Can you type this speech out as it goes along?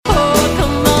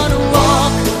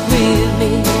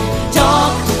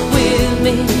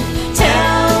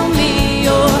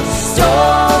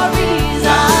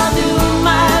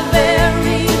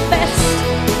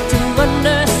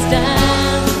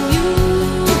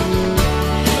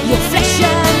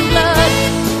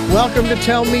Welcome to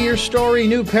Tell Me Your Story,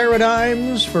 New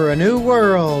Paradigms for a New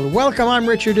World. Welcome, I'm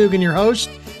Richard Dugan, your host.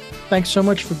 Thanks so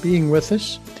much for being with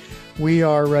us. We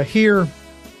are here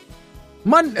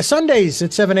Sundays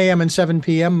at 7 a.m. and 7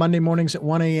 p.m., Monday mornings at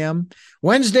 1 a.m.,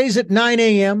 Wednesdays at 9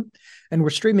 a.m., and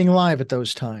we're streaming live at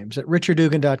those times at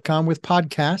richarddugan.com with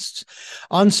podcasts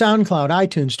on SoundCloud,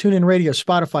 iTunes, TuneIn Radio,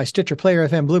 Spotify, Stitcher, Player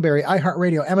FM, Blueberry,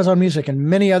 iHeartRadio, Amazon Music, and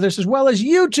many others, as well as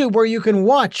YouTube, where you can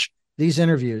watch these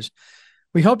interviews.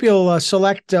 We hope you'll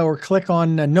select or click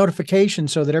on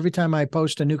notifications so that every time I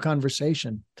post a new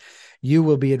conversation, you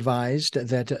will be advised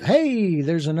that, hey,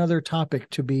 there's another topic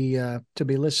to be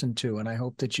listened to, and I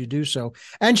hope that you do so.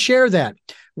 And share that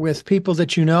with people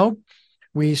that you know.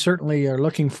 We certainly are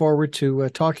looking forward to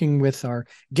talking with our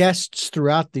guests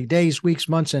throughout the days, weeks,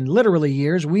 months, and literally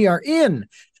years. We are in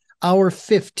our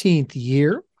 15th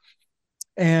year.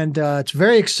 And it's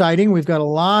very exciting. We've got a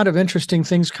lot of interesting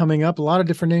things coming up, a lot of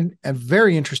different and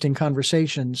very interesting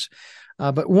conversations.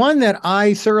 But one that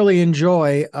I thoroughly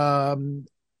enjoy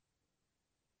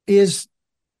is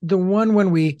the one when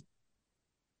we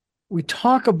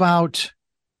talk about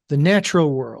the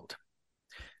natural world.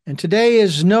 And today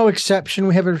is no exception.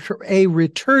 We have a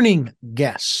returning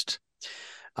guest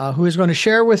who is going to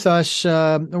share with us,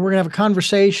 we're going to have a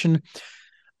conversation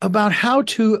about how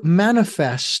to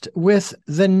manifest with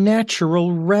the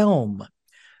natural realm.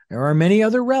 There are many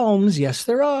other realms. Yes,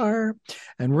 there are.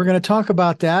 And we're going to talk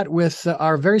about that with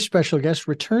our very special guest,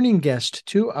 returning guest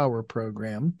to our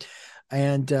program.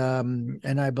 And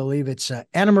I believe it's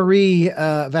Anna Marie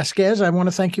Vasquez. I want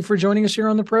to thank you for joining us here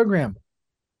on the program.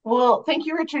 Well, thank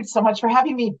you, Richard, so much for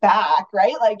having me back,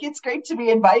 right? Like, it's great to be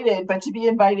invited, but to be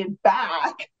invited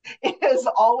back is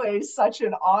always such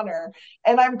an honor.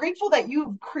 And I'm grateful that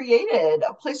you've created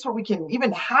a place where we can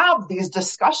even have these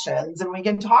discussions and we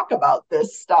can talk about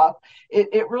this stuff.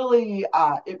 It really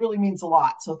means a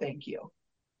lot. So thank you.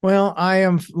 Well, I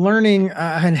am learning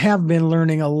and have been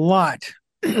learning a lot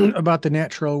about the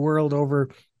natural world over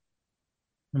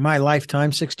my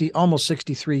lifetime, almost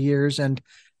 63 years. And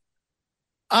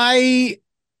I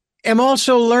am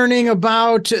also learning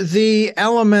about the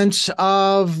elements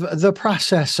of the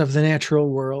process of the natural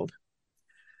world.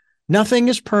 Nothing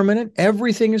is permanent.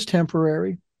 Everything is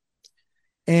temporary.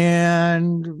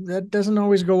 And that doesn't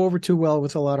always go over too well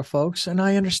with a lot of folks. And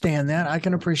I understand that. I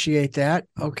can appreciate that.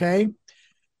 Okay.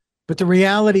 But the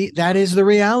reality, that is the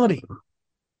reality.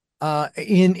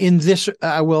 In this,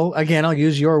 I'll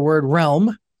use your word,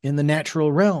 realm, in the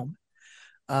natural realm.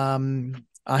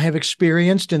 I have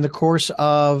experienced in the course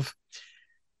of,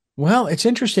 it's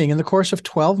interesting, in the course of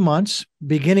 12 months,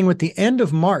 beginning with the end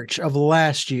of March of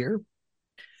last year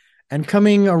and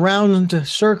coming around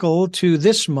circle to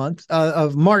this month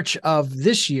of March of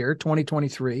this year,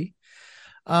 2023,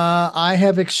 I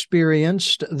have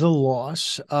experienced the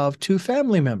loss of two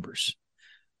family members.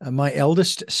 My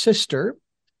eldest sister,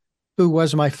 who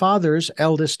was my father's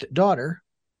eldest daughter,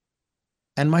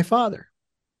 and my father,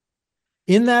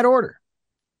 in that order.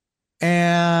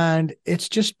 And it's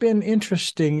just been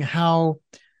interesting how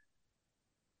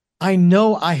I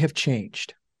know I have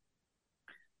changed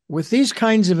with these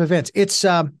kinds of events. It's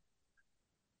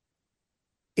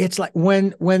like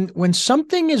when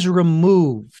something is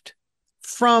removed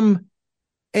from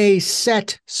a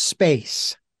set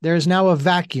space, there is now a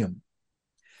vacuum,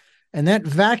 and that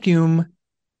vacuum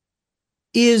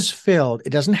is filled.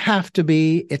 It doesn't have to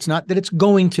be. It's not that it's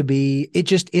going to be.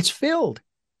 It's filled.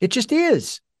 It just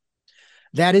is.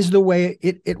 That is the way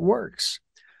it works.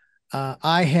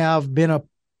 I have been a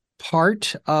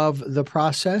part of the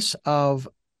process of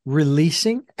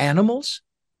releasing animals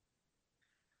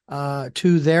to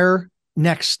the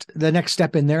next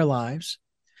step in their lives.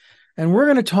 And we're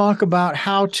going to talk about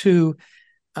how to,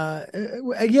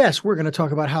 we're going to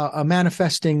talk about how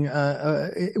manifesting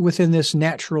within this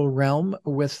natural realm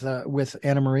with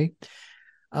Anna Marie.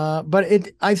 But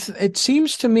it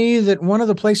seems to me that one of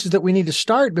the places that we need to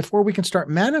start before we can start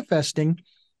manifesting,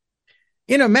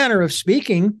 in a manner of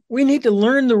speaking, we need to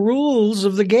learn the rules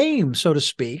of the game, so to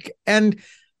speak. And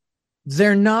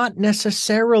they're not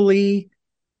necessarily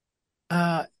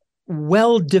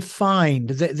well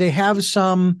defined. They have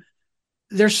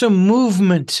there's some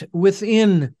movement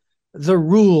within the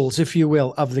rules, if you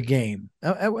will, of the game.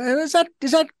 Is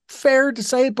that fair to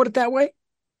say, put it that way?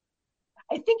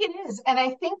 I think it is. And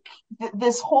I think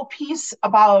this whole piece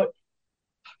about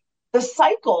the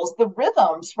cycles, the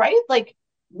rhythms, right? Like,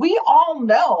 we all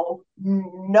know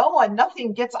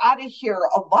nothing gets out of here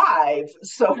alive,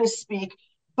 so to speak,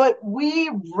 but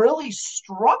we really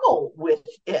struggle with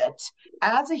it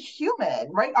as a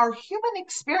human, right? Our human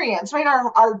experience, right?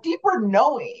 Our deeper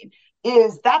knowing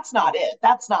is that's not it.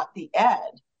 That's not the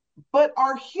end. But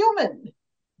our human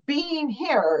being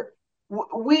here,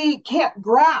 we can't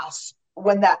grasp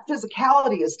when that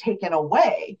physicality is taken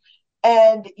away.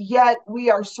 And yet we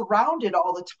are surrounded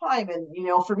all the time. And,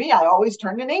 for me, I always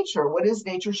turn to nature. What is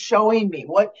nature showing me?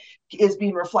 What is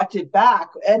being reflected back?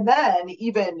 And then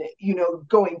even,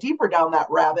 going deeper down that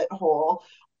rabbit hole,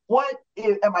 what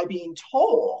am I being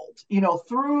told,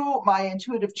 through my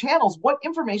intuitive channels? What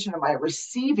information am I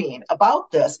receiving about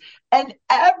this? And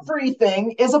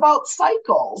everything is about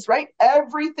cycles, right?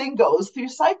 Everything goes through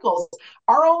cycles.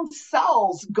 Our own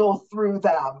cells go through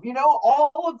them.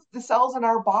 All of the cells in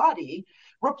our body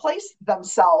replace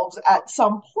themselves at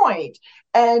some point.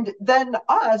 And then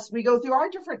we go through our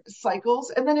different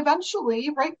cycles. And then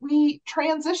eventually, right, we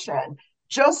transition,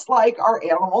 just like our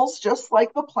animals, just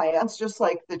like the plants, just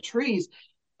like the trees.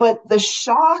 But the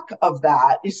shock of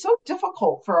that is so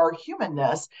difficult for our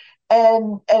humanness.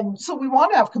 And so we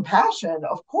want to have compassion,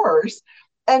 of course.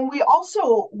 And we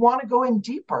also want to go in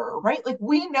deeper, right? Like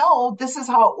we know this is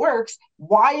how it works.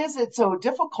 Why is it so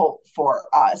difficult for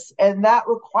us? And that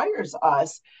requires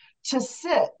us to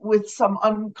sit with some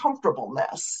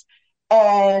uncomfortableness.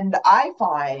 And I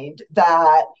find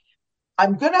that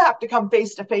I'm going to have to come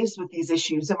face to face with these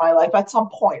issues in my life at some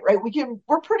point, right?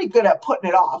 We're pretty good at putting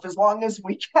it off as long as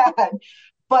we can.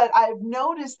 But I've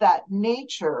noticed that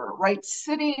nature, right?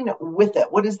 Sitting with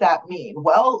it. What does that mean?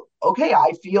 Well, okay,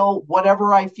 I feel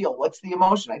whatever I feel. What's the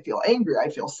emotion? I feel angry. I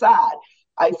feel sad.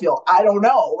 I don't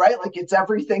know, right? Like it's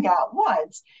everything at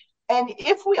once. And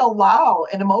if we allow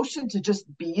an emotion to just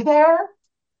be there,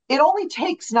 it only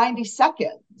takes 90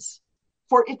 seconds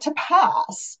for it to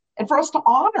pass and for us to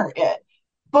honor it.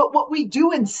 But what we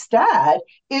do instead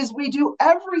is we do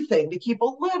everything to keep a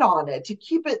lid on it, to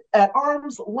keep it at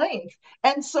arm's length.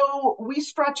 And so we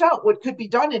stretch out what could be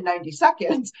done in 90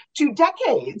 seconds to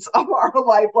decades of our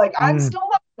life. Like, I'm still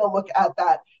not going to look at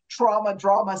that trauma,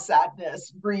 drama,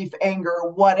 sadness, grief,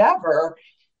 anger, whatever.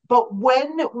 But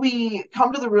when we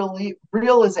come to the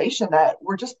realization that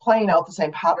we're just playing out the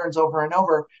same patterns over and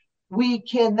over, we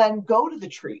can then go to the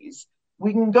trees.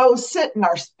 We can go sit in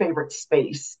our favorite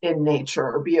space in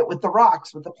nature, be it with the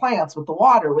rocks, with the plants, with the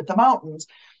water, with the mountains.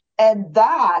 And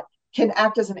that can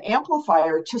act as an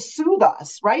amplifier to soothe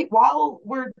us, right?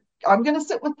 I'm going to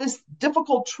sit with this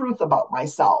difficult truth about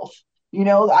myself.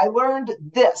 I learned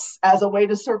this as a way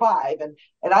to survive,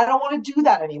 and I don't want to do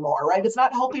that anymore, right? It's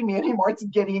not helping me anymore. It's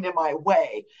getting in my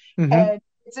way. Mm-hmm. And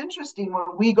it's interesting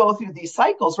when we go through these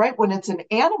cycles, right? When it's an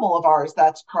animal of ours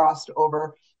that's crossed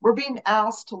over, we're being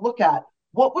asked to look at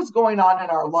what was going on in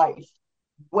our life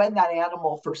when that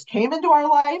animal first came into our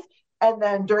life, and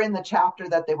then during the chapter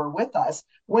that they were with us.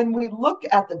 When we look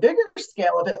at the bigger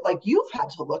scale of it, like you've had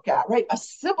to look at, right? A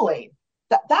sibling,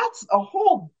 that's a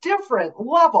whole different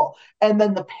level. And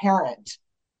then the parent,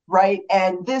 right?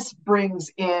 And this brings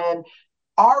in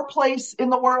our place in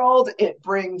the world, it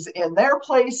brings in their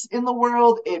place in the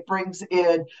world, it brings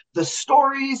in the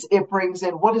stories, it brings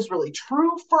in what is really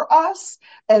true for us,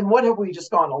 and what have we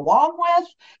just gone along with,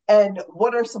 and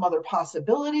what are some other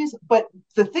possibilities. But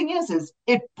the thing is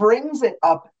it brings it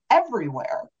up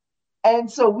everywhere.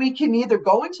 And so we can either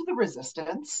go into the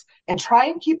resistance and try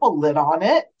and keep a lid on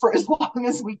it for as long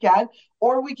as we can,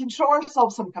 or we can show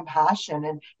ourselves some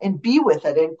compassion and be with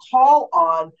it and call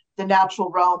on the natural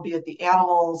realm, be it the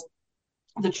animals,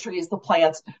 the trees, the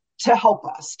plants, to help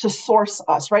us, to source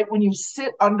us, right? When you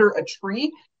sit under a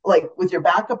tree, like with your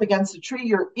back up against a tree,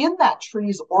 you're in that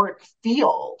tree's auric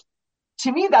field.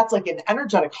 To me, that's like an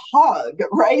energetic hug,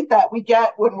 right? That we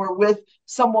get when we're with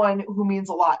someone who means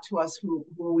a lot to us, who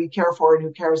we care for and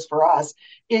who cares for us.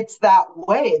 It's that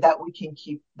way that we can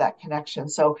keep that connection.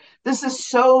 So this is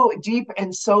so deep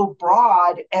and so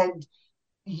broad, and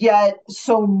yet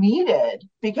so needed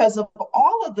because of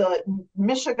all of the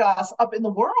mishigas up in the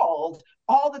world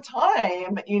all the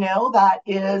time, that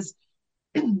is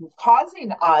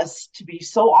causing us to be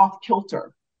so off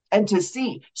kilter and to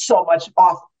see so much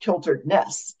off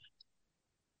kilteredness.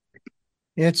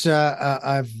 It's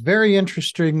a very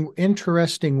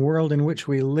interesting world in which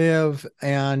we live,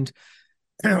 and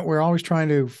we're always trying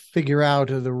to figure out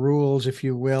the rules, if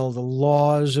you will, the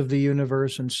laws of the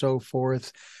universe, and so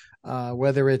forth.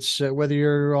 Whether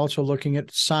you're also looking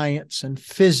at science and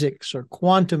physics or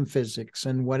quantum physics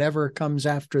and whatever comes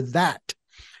after that.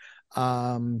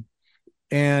 And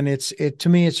to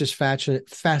me, it's just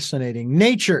fascinating.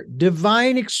 Nature,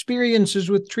 divine experiences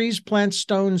with trees, plants,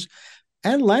 stones,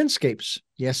 and landscapes.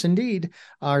 Yes, indeed.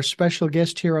 Our special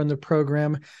guest here on the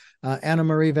program, Anna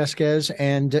Marie Vasquez,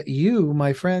 and you,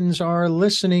 my friends, are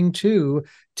listening to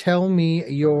Tell Me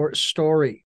Your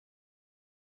Story.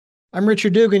 I'm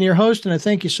Richard Dugan, your host, and I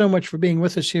thank you so much for being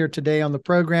with us here today on the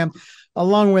program,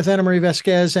 along with Anna Marie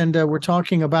Vasquez. And we're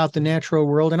talking about the natural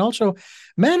world and also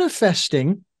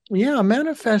manifesting,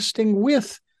 manifesting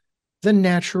with the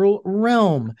natural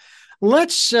realm.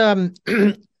 Let's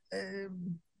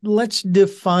let's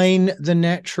define the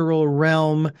natural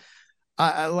realm,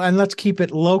 and let's keep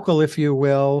it local, if you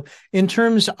will, in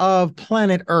terms of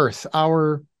planet Earth,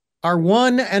 our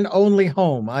one and only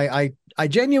home. I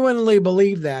genuinely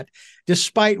believe that,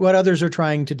 despite what others are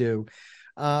trying to do.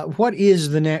 What is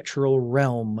the natural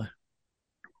realm?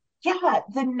 Yeah,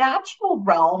 the natural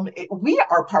realm, we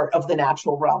are part of the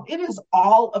natural realm. It is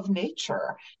all of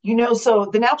nature. So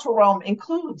the natural realm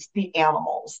includes the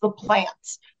animals, the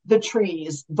plants, the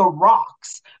trees, the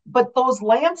rocks, but those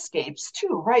landscapes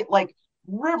too, right? Like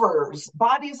rivers,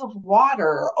 bodies of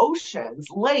water, oceans,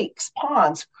 lakes,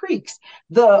 ponds, creeks,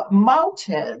 the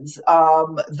mountains,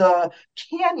 the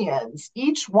canyons,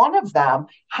 each one of them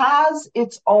has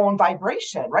its own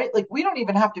vibration, right? Like we don't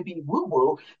even have to be woo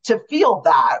woo to feel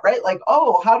that, right? Like,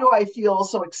 oh, how do I feel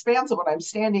so expansive when I'm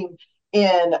standing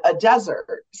in a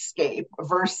desert scape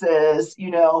versus,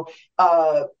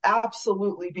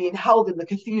 absolutely being held in the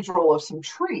cathedral of some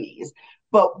trees.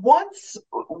 But what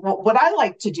I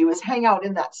like to do is hang out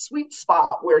in that sweet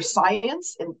spot where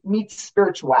science meets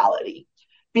spirituality,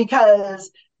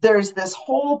 because there's this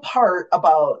whole part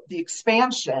about the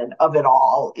expansion of it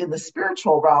all in the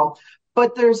spiritual realm,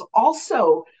 but there's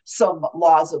also some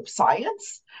laws of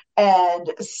science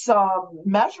and some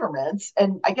measurements,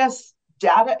 and I guess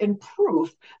data and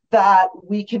proof that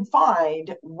we can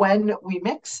find when we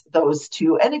mix those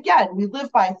two. And again, we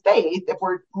live by faith if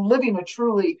we're living a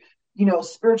truly,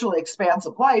 spiritually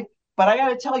expansive life. But I got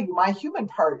to tell you, my human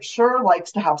part sure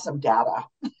likes to have some data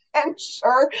and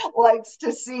sure likes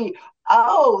to see,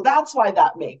 oh, that's why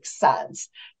that makes sense.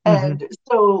 Mm-hmm. And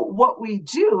so, what we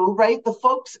do, right, the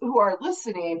folks who are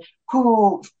listening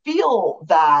who feel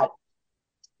that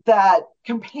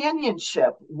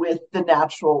companionship with the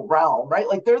natural realm, right?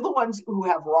 Like they're the ones who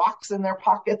have rocks in their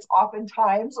pockets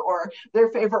oftentimes, or their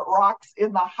favorite rocks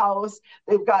in the house.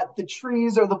 They've got the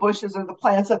trees or the bushes or the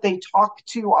plants that they talk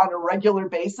to on a regular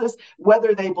basis,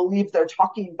 whether they believe they're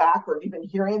talking back or even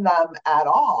hearing them at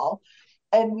all.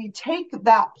 And we take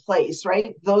that place,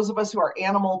 right? Those of us who are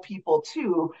animal people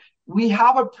too, we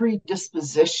have a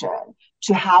predisposition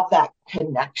to have that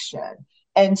connection.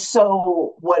 And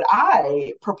so, what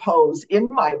I propose in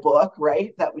my book,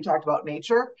 right, that we talked about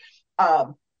nature,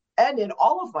 and in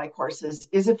all of my courses,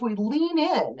 is if we lean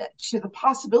in to the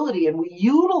possibility and we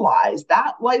utilize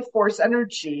that life force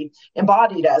energy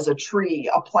embodied as a tree,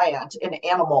 a plant, an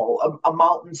animal, a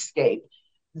mountainscape,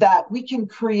 that we can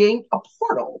create a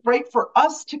portal, right, for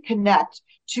us to connect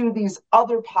to these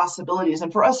other possibilities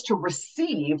and for us to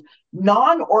receive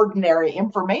non-ordinary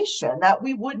information that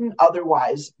we wouldn't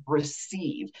otherwise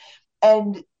receive.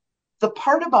 And the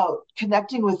part about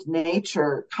connecting with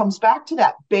nature comes back to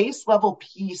that base level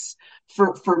piece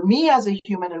for me as a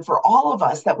human and for all of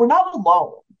us, that we're not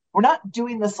alone. We're not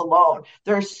doing this alone.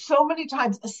 There are so many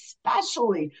times,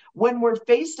 especially when we're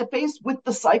face to face with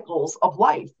the cycles of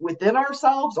life within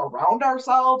ourselves, around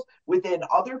ourselves, within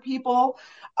other people,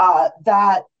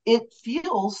 that it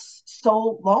feels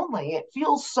so lonely. It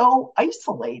feels so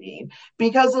isolating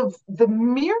because of the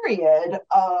myriad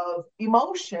of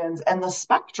emotions and the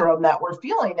spectrum that we're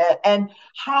feeling it, and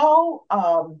how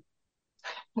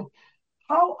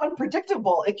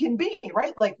unpredictable it can be,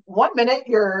 right? Like one minute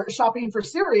you're shopping for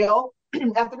cereal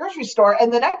at the grocery store,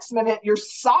 and the next minute you're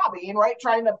sobbing, right?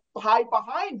 Trying to hide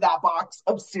behind that box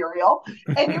of cereal.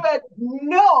 And you had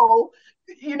no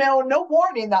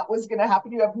warning that was going to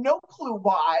happen. You have no clue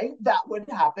why that would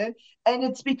happen. And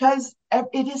it's because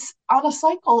it is on a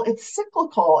cycle, it's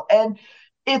cyclical. And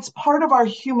it's part of our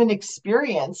human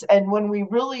experience. And when we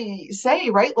really say,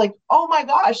 right, like, oh my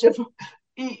gosh, if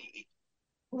we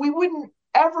wouldn't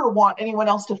ever want anyone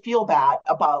else to feel bad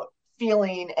about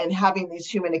feeling and having these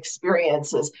human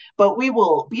experiences, but we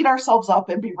will beat ourselves up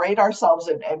and berate ourselves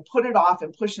and put it off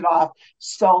and push it off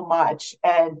so much.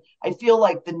 And I feel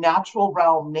like the natural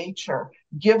realm, nature,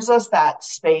 gives us that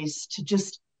space to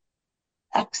just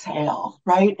exhale,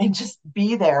 right? And just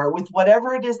be there with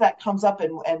whatever it is that comes up.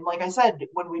 And like I said,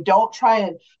 when we don't try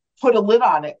and put a lid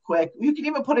on it quick, you can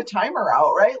even put a timer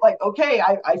out, right? Like, okay,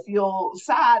 I feel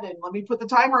sad, and let me put the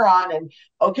timer on. And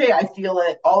okay, I feel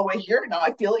it all the way here. Now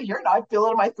I feel it here. Now I feel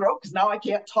it in my throat because now I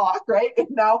can't talk, right? And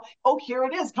now, oh, here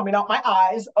it is coming out my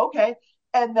eyes. Okay.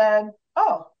 And then,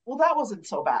 oh, well, that wasn't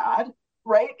so bad,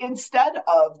 right? Instead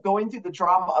of going through the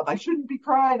drama of, I shouldn't be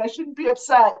crying, I shouldn't be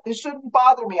upset, this shouldn't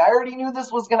bother me, I already knew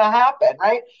this was going to happen,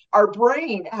 right? Our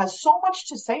brain has so much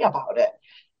to say about it.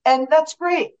 And that's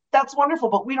great. That's wonderful,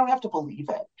 but we don't have to believe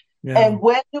it. Yeah. And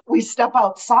when we step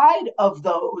outside of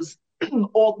those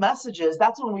old messages,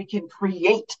 that's when we can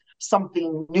create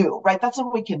something new, right? That's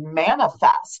when we can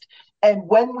manifest. And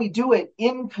when we do it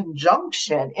in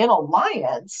conjunction, in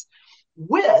alliance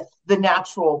with the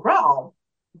natural realm,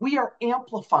 we are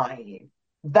amplifying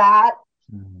that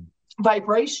Mhm.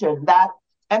 vibration, that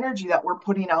energy that we're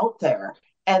putting out there.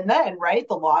 And then, right,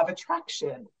 the law of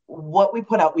attraction, what we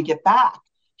put out, we get back.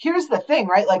 Here's the thing,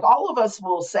 right? Like all of us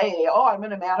will say, oh, I'm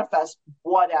going to manifest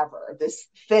whatever, this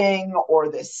thing or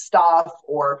this stuff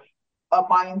or a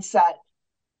mindset.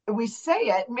 We say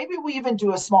it, maybe we even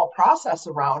do a small process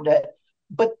around it.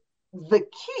 But the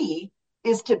key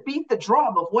is to beat the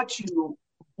drum of what you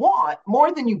want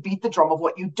more than you beat the drum of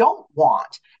what you don't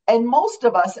want. And most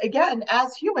of us, again,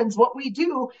 as humans, what we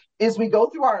do is we go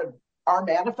through our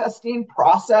manifesting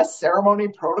process, ceremony,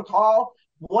 protocol,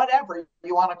 whatever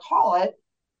you want to call it.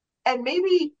 And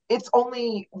maybe it's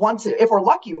only once, if we're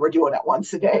lucky, we're doing it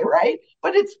once a day, right?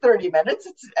 But it's 30 minutes,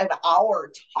 it's an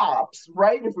hour tops,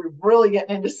 right? If we're really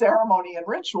getting into ceremony and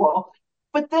ritual.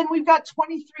 But then we've got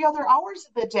 23 other hours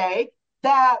of the day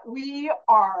that we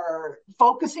are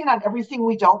focusing on everything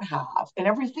we don't have and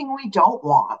everything we don't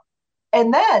want.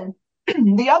 And then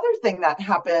the other thing that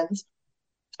happens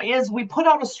is we put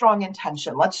out a strong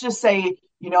intention. Let's just say,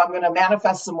 I'm going to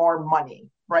manifest some more money,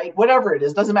 right? Whatever it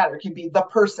is, doesn't matter. It can be the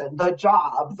person, the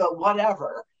job, the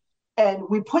whatever. And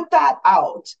we put that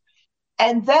out.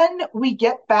 And then we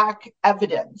get back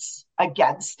evidence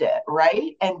against it,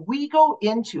 right? And we go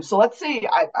into, so let's say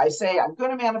I say, I'm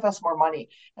going to manifest more money.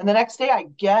 And the next day I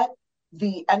get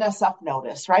the NSF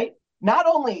notice, right? Not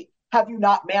only have you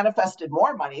not manifested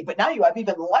more money, but now you have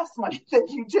even less money than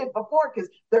you did before because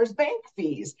there's bank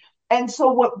fees. And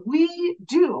so what we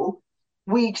do,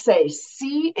 we say,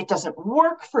 see, it doesn't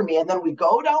work for me. And then we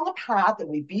go down the path and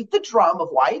we beat the drum of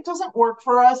why it doesn't work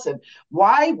for us and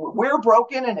why we're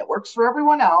broken and it works for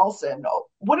everyone else and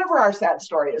whatever our sad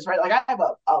story is, right? Like I have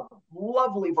a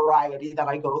lovely variety that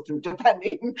I go through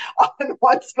depending on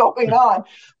what's going on.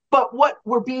 But what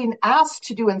we're being asked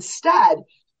to do instead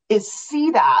is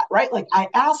see that, right? Like I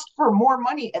asked for more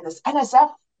money and this NSF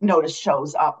notice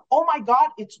shows up. Oh my God,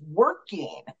 it's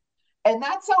working. And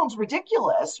that sounds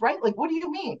ridiculous, right? Like, what do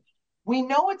you mean? We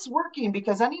know it's working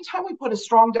because anytime we put a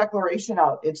strong declaration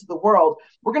out into the world,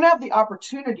 we're going to have the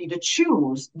opportunity to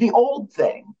choose the old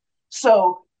thing.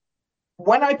 So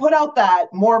when I put out that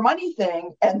more money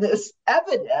thing and this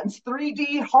evidence,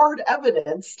 3D hard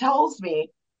evidence tells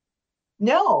me,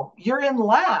 no, you're in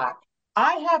lack.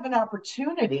 I have an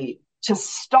opportunity to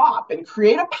stop and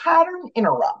create a pattern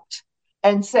interrupt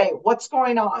and say, what's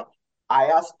going on? I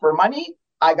asked for money.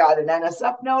 I got an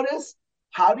NSF notice.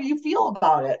 How do you feel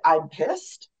about it? I'm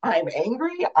pissed. I'm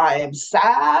angry. I'm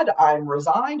sad. I'm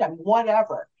resigned. I'm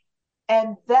whatever.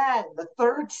 And then the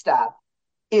third step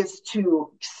is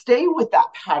to stay with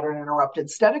that pattern interrupt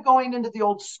instead of going into the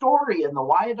old story and the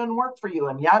why it doesn't work for you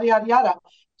and yada, yada, yada.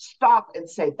 Stop and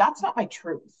say, that's not my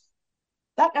truth.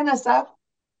 That NSF,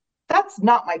 that's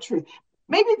not my truth.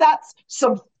 Maybe that's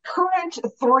some current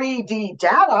 3D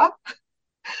data,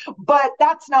 but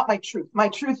that's not my truth. My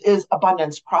truth is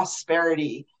abundance,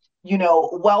 prosperity,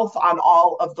 wealth on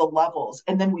all of the levels.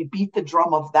 And then we beat the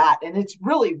drum of that. And it's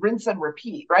really rinse and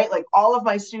repeat, right? Like all of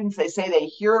my students, they say they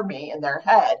hear me in their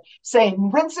head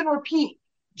saying, rinse and repeat.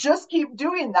 Just keep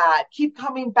doing that. Keep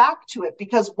coming back to it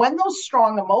because when those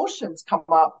strong emotions come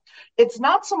up, it's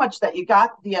not so much that you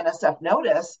got the NSF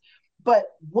notice, but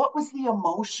what was the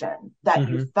emotion that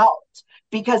you Mhm. felt?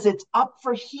 Because it's up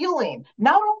for healing.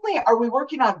 Not only are we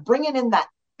working on bringing in that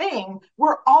thing,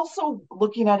 we're also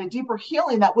looking at a deeper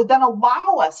healing that would then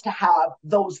allow us to have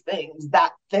those things,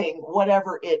 that thing,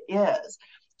 whatever it is.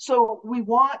 So we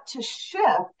want to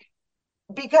shift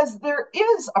because there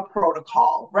is a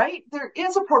protocol, right? There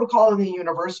is a protocol in the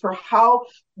universe for how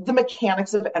the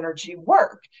mechanics of energy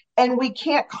work. And we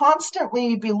can't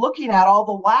constantly be looking at all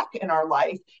the lack in our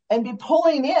life and be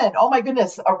pulling in, oh my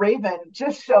goodness, a raven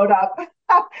just showed up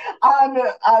on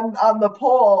the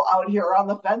pole out here, on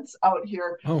the fence out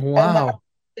here. Oh, And that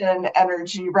wow.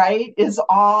 energy, right, is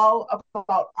all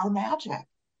about our magic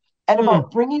and Mm.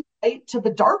 about bringing light to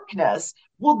the darkness.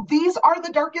 Well, these are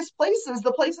the darkest places,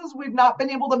 the places we've not been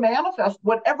able to manifest,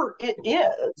 whatever it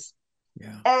is.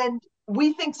 Yeah. And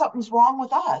we think something's wrong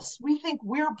with us. We think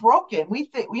we're broken. We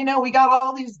think, we got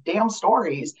all these damn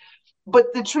stories.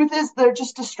 But the truth is, they're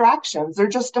just distractions, they're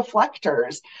just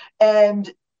deflectors.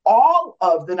 And all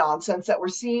of the nonsense that we're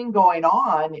seeing going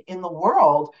on in the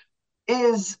world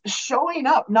is showing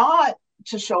up not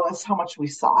to show us how much we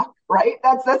suck, right?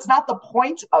 That's not the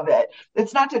point of it.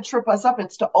 It's not to trip us up,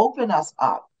 it's to open us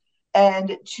up.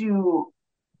 and to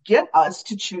get us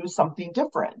to choose something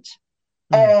different.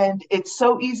 Mm. And it's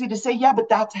so easy to say, yeah, but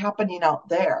that's happening out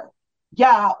there.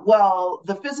 Yeah, well,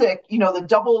 the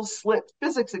double slit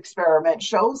physics experiment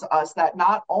shows us that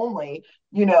not only,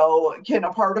 can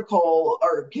a particle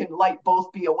or can light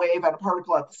both be a wave and a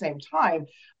particle at the same time,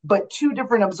 but two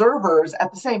different observers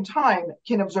at the same time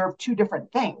can observe two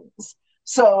different things.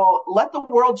 So let the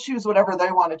world choose whatever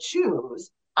they want to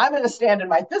choose. I'm going to stand in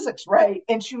my physics right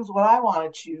and choose what I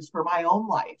want to choose for my own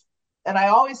life. And I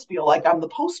always feel like I'm the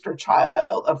poster child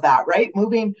of that, right?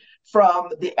 Moving from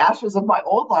the ashes of my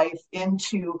old life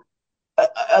into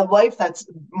a life that's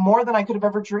more than I could have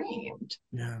ever dreamed.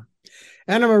 Yeah.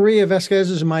 Ana Maria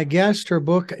Vasquez is my guest, her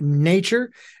book,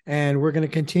 Nature, and we're going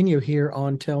to continue here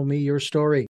on Tell Me Your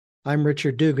Story. I'm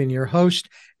Richard Dugan, your host,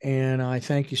 and I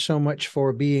thank you so much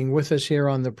for being with us here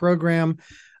on the program.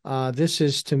 This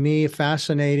is, to me,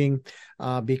 fascinating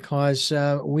because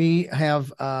we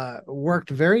have worked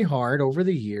very hard over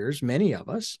the years, many of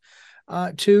us,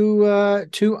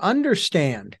 to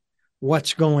understand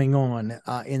what's going on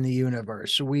in the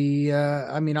universe.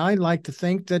 I like to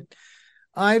think that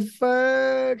I've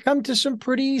come to some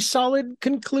pretty solid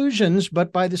conclusions,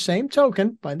 but by the same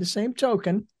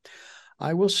token,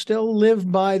 I will still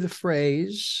live by the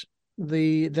phrase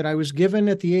that I was given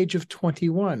at the age of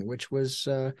 21, which was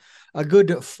a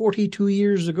good 42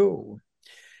 years ago.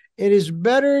 It is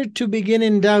better to begin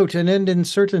in doubt and end in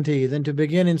certainty than to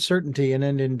begin in certainty and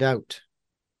end in doubt.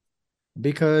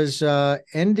 Because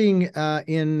ending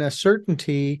in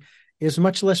certainty is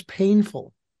much less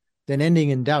painful than ending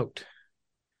in doubt.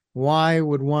 Why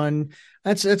would one?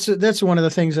 That's one of the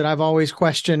things that I've always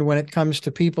questioned when it comes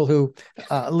to people who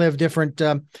live different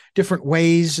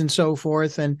ways and so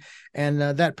forth, and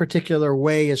that particular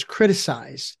way is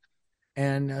criticized.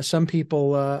 And some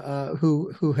people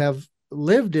who have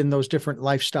lived in those different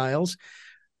lifestyles,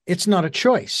 it's not a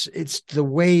choice; it's the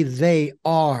way they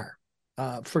are.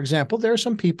 For example, there are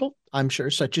some people, I'm sure,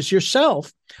 such as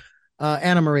yourself,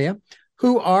 Ana Maria,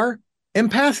 who are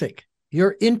empathic.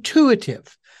 You're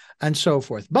intuitive and so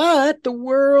forth. But the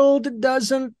world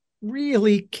doesn't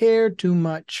really care too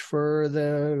much for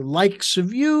the likes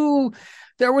of you.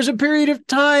 There was a period of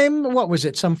time, what was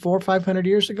it, some 400 or 500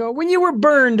 years ago, when you were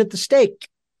burned at the stake.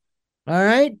 All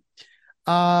right.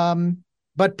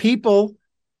 But people,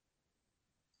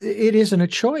 it isn't a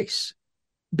choice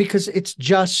because it's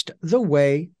just the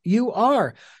way you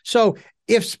are. So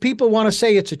if people want to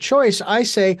say it's a choice, I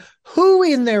say, who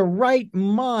in their right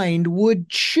mind would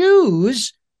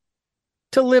choose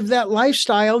to live that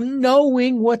lifestyle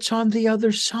knowing what's on the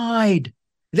other side?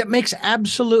 That makes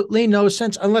absolutely no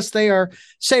sense unless they are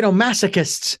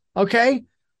sadomasochists, okay?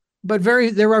 But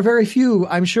there are very few,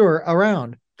 I'm sure,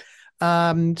 around.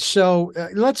 So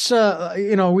let's,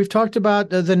 we've talked about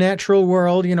the natural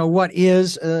world, what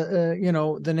is,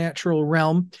 the natural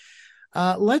realm.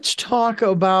 Let's talk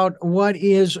about what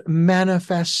is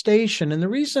manifestation. And the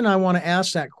reason I want to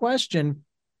ask that question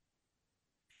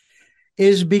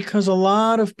is because a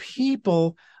lot of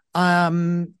people,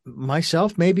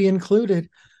 myself maybe included,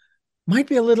 might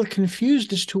be a little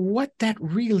confused as to what that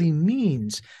really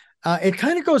means. It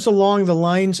kind of goes along the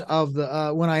lines of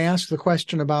when I ask the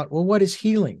question about, well, what is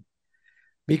healing?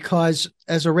 Because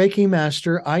as a Reiki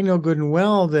master, I know good and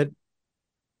well that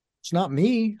it's not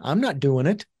me. I'm not doing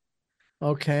it.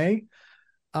 Okay.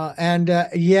 And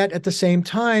yet at the same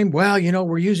time, well,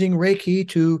 we're using Reiki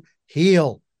to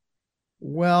heal.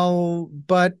 Well,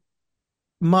 but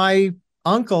my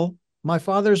uncle, my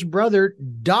father's brother,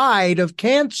 died of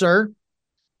cancer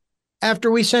after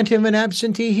we sent him an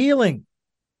absentee healing.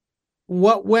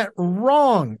 What went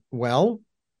wrong? Well,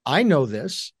 I know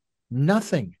this.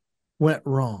 Nothing went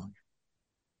wrong.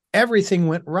 Everything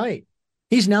went right.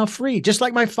 He's now free, just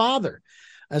like my father.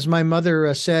 As my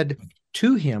mother said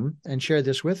to him and shared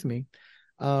this with me,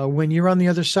 when you're on the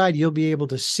other side, you'll be able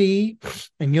to see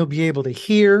and you'll be able to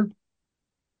hear.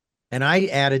 And I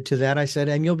added to that, I said,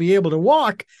 and you'll be able to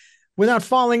walk without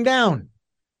falling down.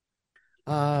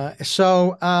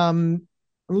 So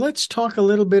let's talk a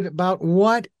little bit about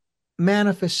what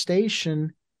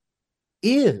manifestation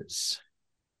is.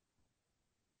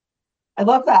 I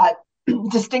love that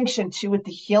distinction too with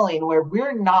the healing, where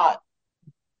we're not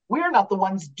the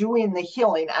ones doing the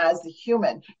healing as the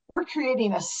human. We're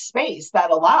creating a space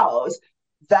that allows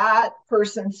that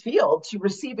person's field to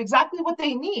receive exactly what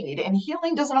they need. And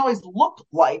healing doesn't always look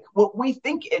like what we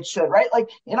think it should, right? Like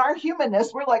in our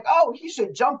humanness, we're like, oh, he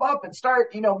should jump up and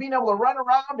start, being able to run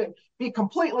around and be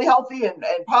completely healthy and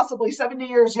possibly 70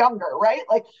 years younger, right?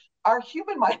 Like our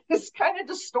human mind is kind of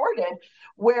distorted.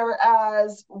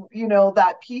 Whereas,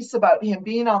 that piece about him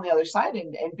being on the other side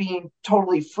and being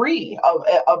totally free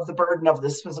of the burden of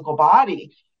this physical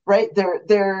body, right?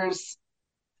 There's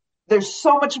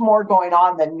so much more going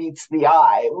on than meets the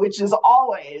eye, which is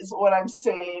always what I'm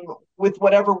saying with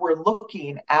whatever we're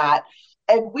looking at.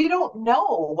 And we don't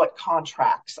know what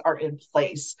contracts are in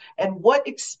place and what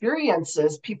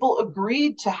experiences people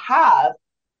agreed to have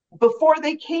before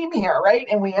they came here, right?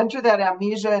 And we enter that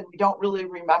amnesia and we don't really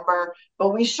remember,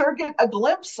 but we sure get a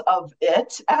glimpse of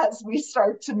it as we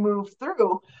start to move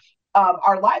through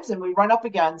our lives, and we run up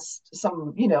against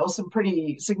some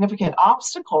pretty significant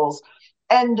obstacles.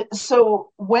 And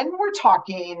so when we're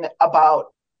talking about,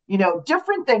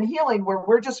 different than healing, where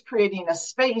we're just creating a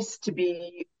space to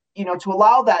be, to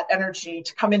allow that energy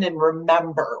to come in and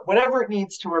remember whatever it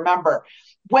needs to remember.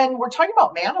 When we're talking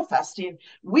about manifesting,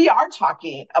 we are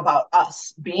talking about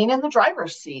us being in the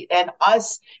driver's seat and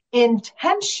us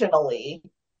intentionally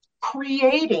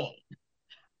creating,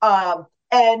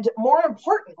 and more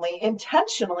importantly,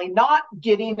 intentionally not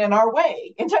getting in our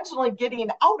way, intentionally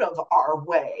getting out of our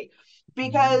way,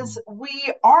 because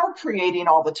we are creating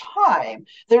all the time.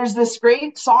 There's this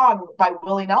great song by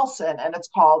Willie Nelson, and it's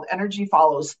called Energy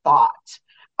Follows Thought.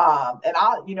 And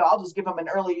I'll just give him an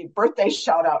early birthday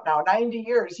shout out now. 90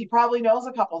 years. He probably knows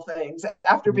a couple things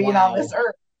after being on this Wow.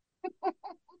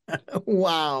 earth.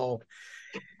 Wow.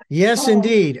 Yes, Oh,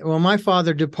 indeed. Well, my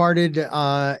father departed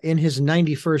in his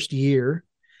 91st year.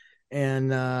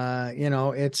 And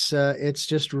it's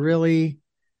just really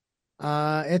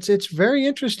it's very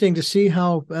interesting to see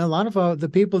how a lot of the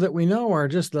people that we know are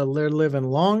just they're living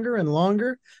longer and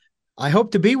longer. I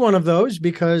hope to be one of those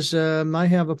because I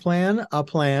have a plan,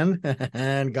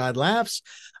 and God laughs,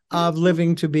 of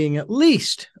living to being at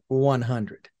least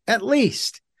 100. At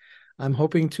least. I'm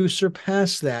hoping to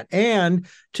surpass that and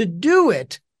to do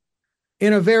it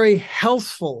in a very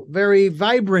healthful, very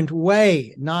vibrant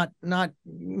way, not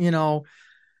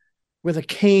with a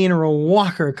cane or a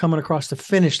walker coming across the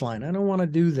finish line. I don't want to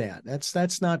do that.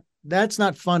 That's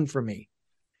not fun for me.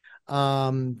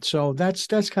 So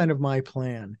that's kind of my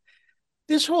plan.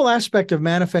 This whole aspect of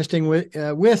manifesting with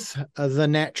the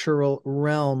natural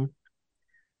realm.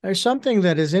 There's something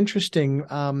that is interesting.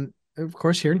 Of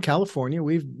course, here in California,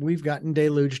 we've gotten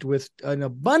deluged with an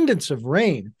abundance of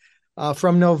rain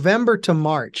from November to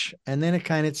March, and then it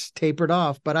kind of tapered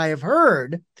off. But I have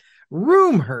heard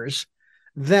rumors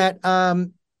that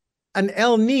an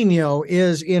El Nino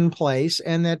is in place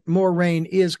and that more rain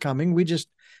is coming. We just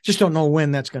don't know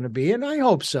when that's going to be, and I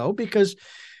hope so because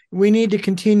we need to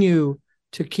continue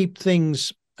to keep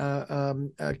things shall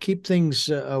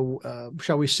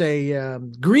we say,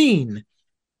 green,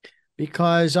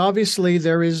 because obviously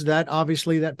there is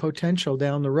that potential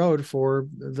down the road for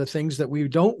the things that we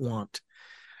don't want,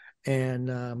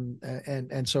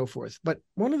 and so forth. But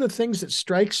one of the things that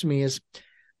strikes me is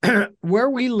where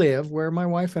my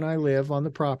wife and I live on the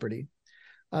property,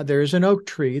 there's an oak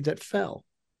tree that fell.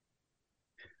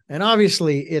 And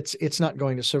obviously it's not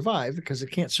going to survive because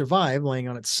it can't survive laying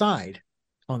on its side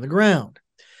on the ground.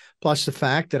 Plus the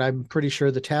fact that I'm pretty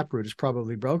sure the taproot is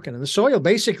probably broken and the soil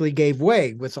basically gave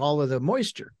way with all of the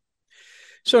moisture.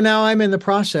 So now I'm in the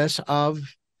process of,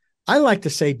 I like to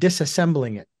say,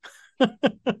 disassembling it.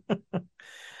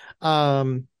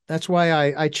 That's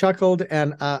why I chuckled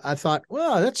and I thought,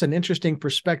 well, that's an interesting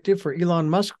perspective for Elon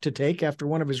Musk to take after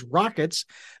one of his rockets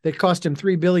that cost him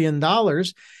 $3 billion.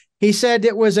 He said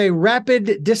it was a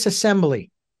rapid disassembly.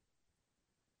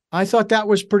 I thought that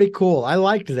was pretty cool. I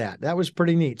liked that. That was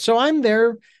pretty neat. So I'm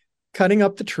there cutting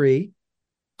up the tree.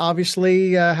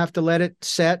 Obviously, have to let it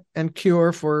set and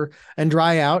cure and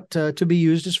dry out to be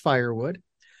used as firewood.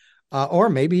 Or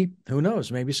maybe, who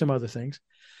knows, maybe some other things.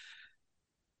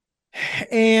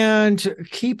 And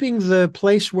keeping the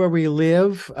place where we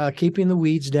live, keeping the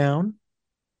weeds down,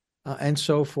 and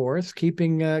so forth,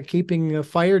 keeping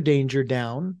fire danger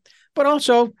down, but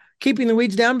also keeping the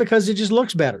weeds down because it just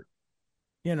looks better.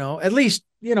 At least,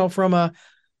 from a,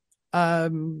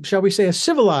 shall we say, a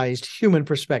civilized human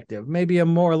perspective. Maybe a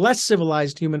more or less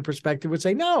civilized human perspective would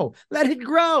say, no, let it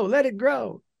grow, let it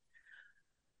grow.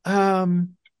 But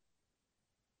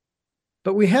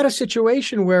we had a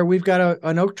situation where we've got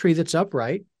an oak tree that's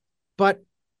upright, but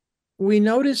we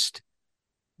noticed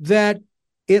that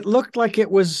it looked like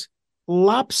it was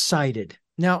lopsided.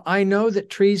 Now, I know that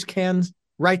trees can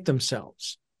right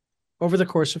themselves over the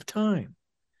course of time.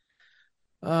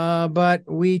 But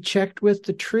we checked with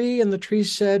the tree, and the tree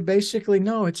said basically,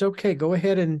 no, it's okay. Go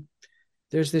ahead, and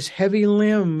there's this heavy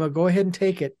limb. Go ahead and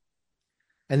take it.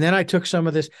 And then I took some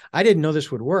of this. I didn't know this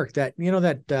would work. That,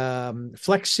 that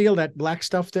Flex Seal, that black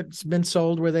stuff that's been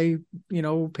sold where they,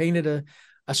 painted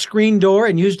a screen door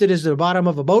and used it as the bottom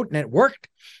of a boat, and it worked.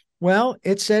 Well,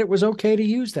 it said it was okay to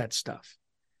use that stuff.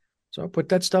 So I put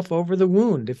that stuff over the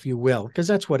wound, if you will, because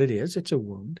that's what it is. It's a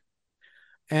wound.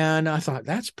 And I thought,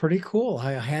 that's pretty cool.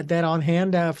 I had that on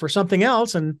hand for something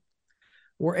else, and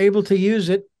we're able to use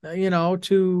it,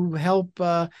 to help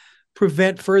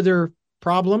prevent further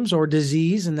problems or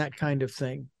disease and that kind of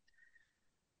thing.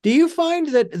 Do you find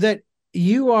that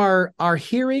you are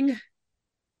hearing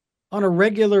on a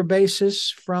regular basis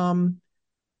from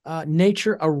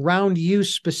nature around you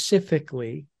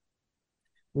specifically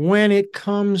when it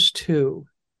comes to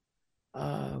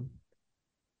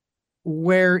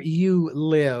where you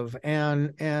live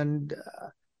and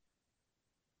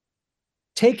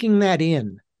taking that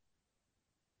in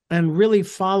and really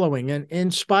following, and in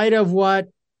spite of what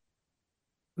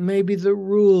maybe the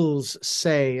rules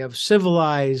say of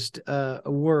civilized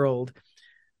world,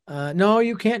 no,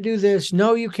 you can't do this,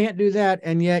 no, you can't do that,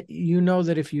 and yet you know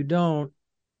that if you don't,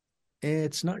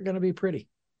 it's not going to be pretty.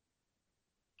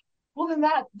 Well, then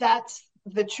that's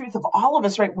the truth of all of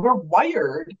us, right? We're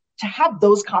wired to have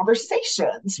those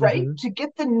conversations, right? Mm-hmm. To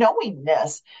get the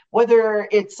knowingness, whether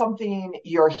it's something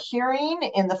you're hearing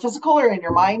in the physical or in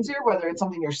your mind's ear, whether it's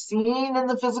something you're seeing in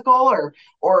the physical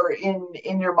or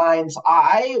in your mind's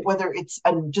eye, whether it's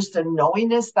just a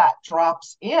knowingness that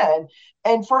drops in.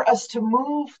 And for us to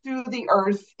move through the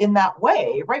earth in that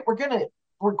way, right? We're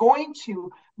going to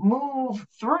move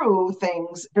through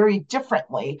things very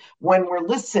differently when we're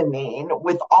listening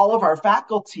with all of our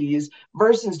faculties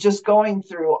versus just going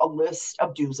through a list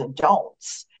of do's and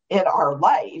don'ts in our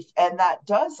life. And that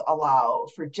does allow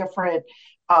for different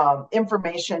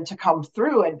information to come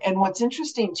through. And what's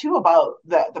interesting too about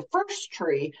the first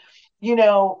tree, you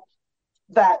know,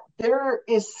 that there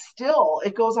is still,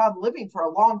 it goes on living for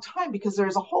a long time because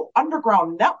there's a whole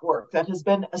underground network that has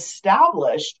been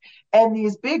established, and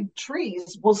these big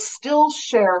trees will still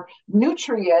share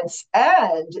nutrients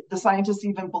and, the scientists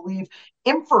even believe,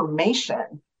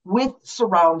 information with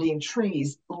surrounding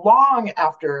trees long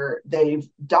after they've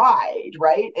died,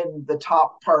 right? And the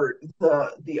top part,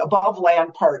 the above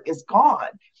land part, is gone.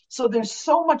 So there's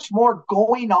so much more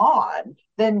going on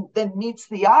than meets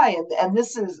the eye. And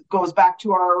this is goes back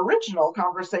to our original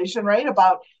conversation, right?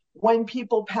 About when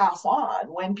people pass on,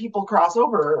 when people cross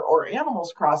over, or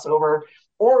animals cross over,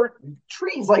 or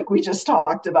trees, like we just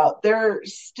talked about, they're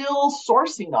still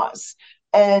sourcing us.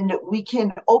 And we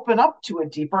can open up to a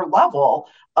deeper level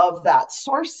of that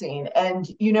sourcing. And,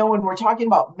 when we're talking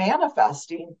about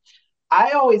manifesting,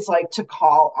 I always like to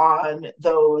call on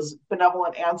those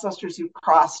benevolent ancestors who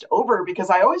crossed over, because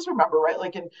I always remember, right?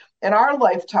 Like in our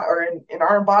lifetime, or in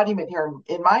our embodiment here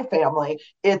in my family,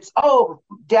 it's, oh,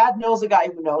 dad knows a guy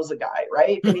who knows a guy,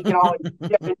 right? And he can always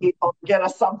get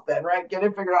us something, right? Get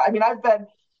it figured out. I mean, I've been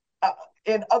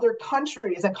in other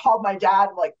countries and called my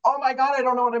dad, like, oh my God, I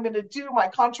don't know what I'm going to do. My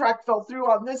contract fell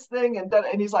through on this thing.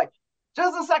 And he's like,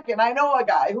 just a second, I know a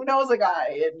guy who knows a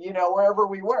guy, and, wherever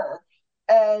we were.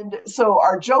 And so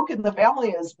our joke in the family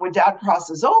is, when dad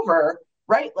crosses over,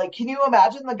 right? Like, can you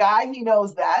imagine the guy he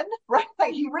knows then, right?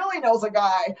 Like, he really knows a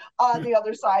guy on the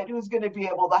other side who's going to be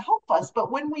able to help us.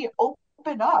 But when we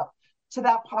open up to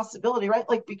that possibility, right?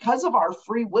 Like, because of our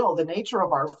free will, the nature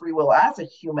of our free will as a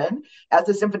human, as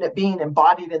this infinite being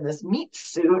embodied in this meat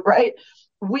suit, right?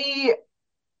 We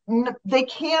they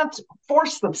can't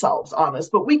force themselves on us,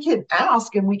 but we can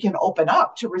ask, and we can open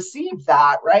up to receive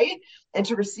that, right? And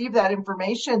to receive that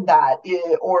information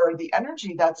or the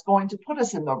energy that's going to put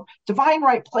us in the divine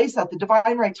right place at the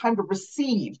divine right time to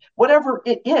receive whatever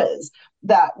it is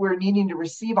that we're needing to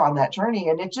receive on that journey.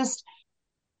 And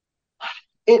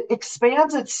it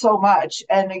expands it so much,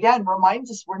 and again reminds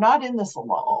us we're not in this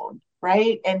alone,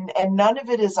 right? And none of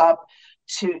it is up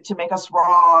to make us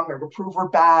wrong or to prove we're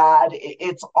bad.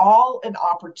 It's all an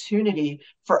opportunity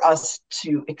for us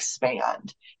to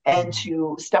expand and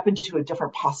to step into a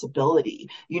different possibility,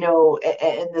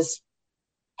 in this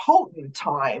potent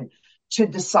time, to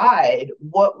decide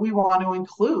what we want to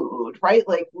include, right?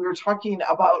 Like we were talking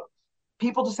about,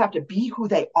 people just have to be who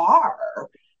they are,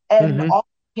 and Mm-hmm. all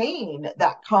pain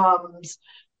that comes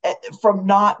from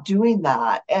not doing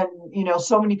that. And,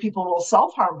 so many people will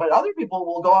self-harm, but other people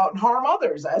will go out and harm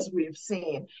others, as we've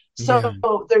seen. Yeah.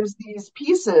 So there's these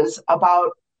pieces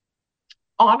about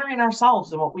honoring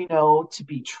ourselves and what we know to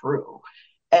be true,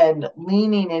 and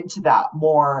leaning into that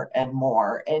more and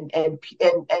more. And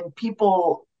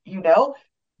people,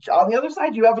 on the other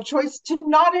side, you have a choice to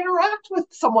not interact with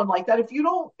someone like that.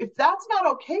 If that's not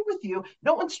okay with you,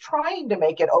 no one's trying to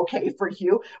make it okay for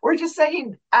you. We're just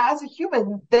saying, as a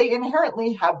human, they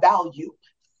inherently have value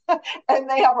and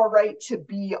they have a right to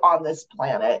be on this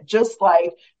planet, just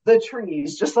like the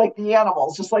trees, just like the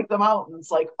animals, just like the mountains,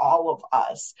 like all of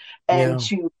us. And Yeah.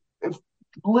 to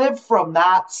live from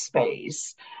that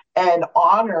space and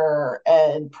honor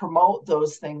and promote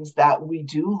those things that we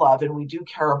do love and we do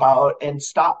care about, and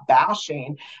stop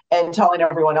bashing and telling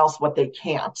everyone else what they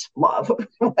can't love,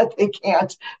 what they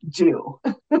can't do.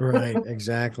 Right,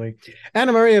 exactly.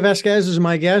 Ana Maria Vasquez is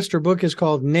my guest. Her book is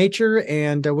called Nature,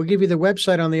 and we'll give you the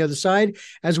website on the other side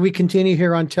as we continue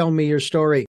here on Tell Me Your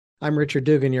Story. I'm Richard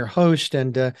Dugan, your host,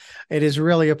 and it is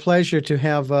really a pleasure to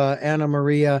have Ana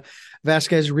Maria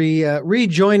Vasquez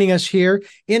rejoining us here.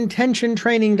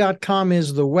 Intentiontraining.com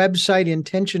is the website,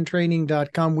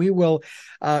 intentiontraining.com. We will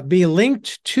be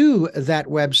linked to that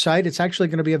website. It's actually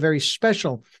going to be a very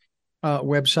special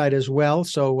website as well.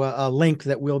 So a link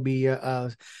that we'll be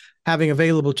having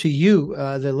available to you,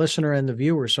 the listener and the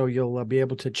viewer. So you'll be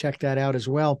able to check that out as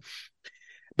well.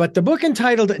 But the book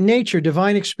entitled Nature,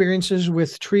 Divine Experiences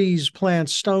with Trees,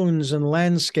 Plants, Stones, and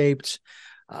Landscapes,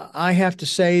 I have to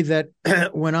say that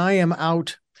when I am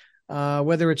out,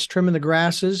 whether it's trimming the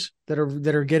grasses that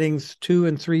are getting 2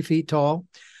 and 3 feet tall,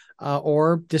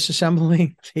 or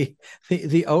disassembling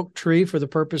the oak tree for the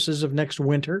purposes of next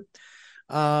winter,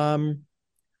 I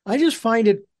just find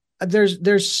it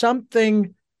there's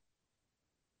something.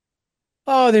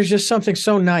 Oh, there's just something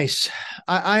so nice.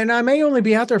 And I may only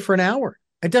be out there for an hour.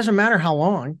 It doesn't matter how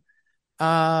long.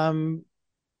 Um,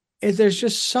 there's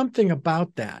just something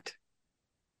about that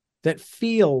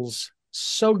feels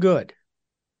so good.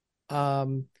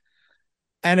 Um,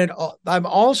 and I'm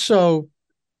also,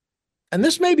 and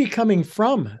this may be coming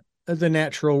from the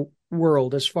natural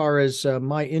world as far as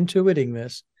my intuiting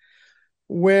this,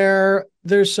 where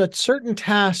there's a certain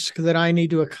task that I need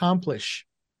to accomplish.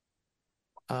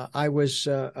 I was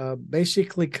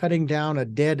basically cutting down a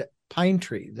dead pine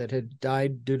tree that had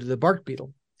died due to the bark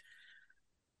beetle.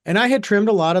 And I had trimmed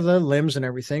a lot of the limbs and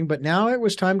everything, but now it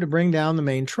was time to bring down the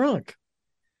main trunk.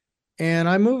 And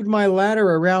I moved my ladder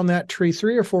around that tree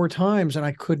 3 or 4 times, and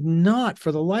I could not,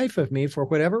 for the life of me, for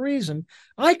whatever reason,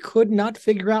 I could not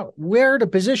figure out where to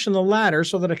position the ladder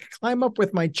so that I could climb up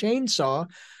with my chainsaw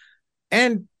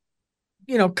and,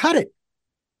 cut it.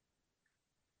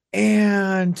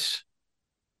 And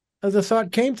the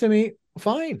thought came to me,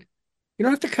 fine, you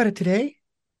don't have to cut it today.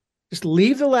 Just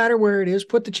leave the ladder where it is,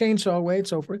 put the chainsaw away and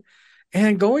so forth,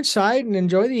 and go inside and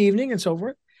enjoy the evening and so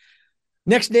forth.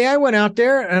 Next day I went out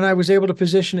there and I was able to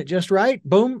position it just right.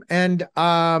 Boom. And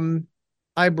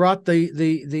I brought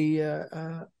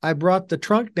I brought the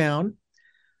trunk down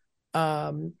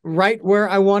right where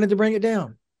I wanted to bring it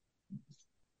down.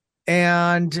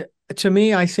 And to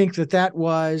me, I think that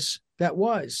was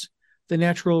the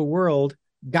natural world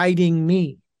guiding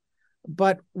me.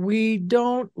 But we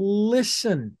don't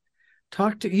listen.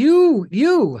 Talk to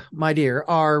you, my dear,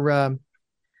 are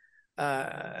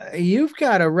you've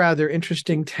got a rather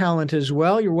interesting talent as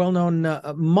well. You're well-known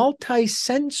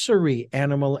multisensory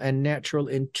animal and natural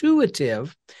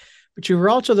intuitive, but you were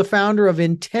also the founder of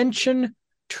Intention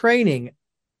Training,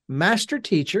 master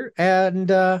teacher,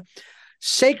 and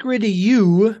Sacred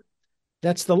U,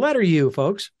 that's the letter U,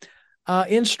 folks,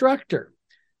 instructor.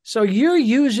 So you're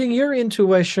using your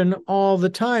intuition all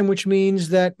the time, which means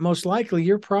that most likely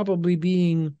you're probably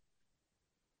being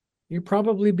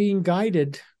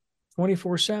guided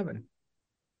 24/7.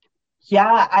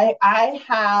 Yeah, I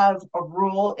have a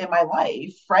rule in my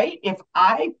life, right? If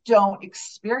I don't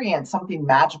experience something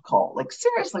magical, like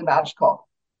seriously magical,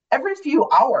 every few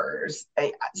hours,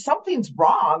 something's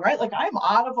wrong, right? Like I'm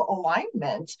out of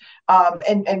alignment.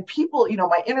 And people,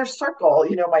 my inner circle,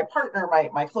 my partner,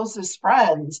 my closest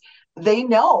friends, they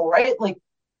know, right? Like,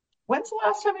 when's the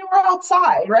last time you were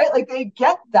outside, right? Like they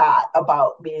get that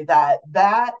about me, that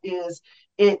is,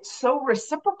 it's so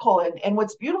reciprocal. And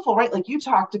what's beautiful, right? Like you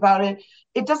talked about it,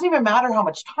 it doesn't even matter how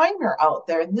much time you're out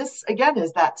there. And this again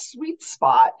is that sweet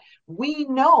spot. We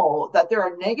know that there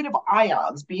are negative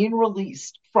ions being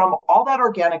released from all that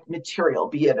organic material,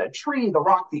 be it a tree, the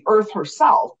rock, the earth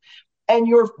herself, and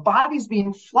your body's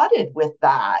being flooded with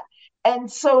that.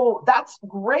 And so that's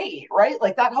great, right?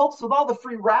 Like that helps with all the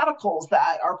free radicals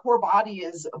that our poor body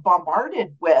is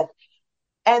bombarded with.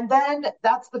 And then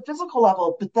that's the physical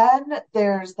level. But then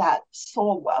there's that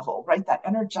soul level, right? That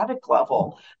energetic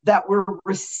level that we're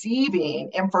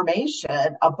receiving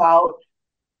information about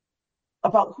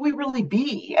who we really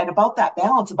be and about that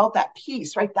balance, about that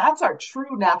peace, right? That's our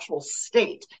true natural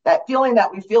state, that feeling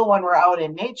that we feel when we're out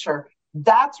in nature.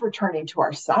 that's returning to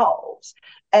ourselves.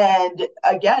 And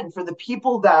again, for the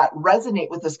people that resonate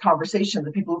with this conversation,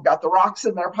 the people who've got the rocks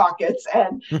in their pockets,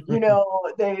 and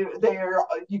they're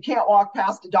you can't walk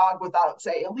past a dog without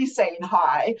at least saying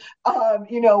hi,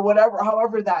 whatever,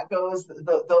 however that goes.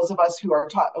 Those of us who are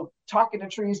talking to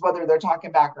trees, whether they're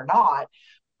talking back or not,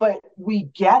 but we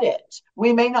get it.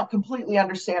 We may not completely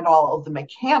understand all of the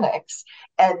mechanics.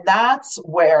 And that's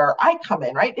where I come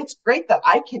in, right? It's great that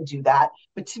I can do that.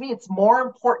 But to me, it's more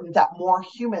important that more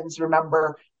humans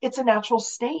remember it's a natural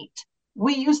state.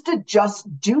 We used to just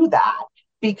do that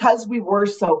because we were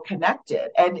so connected,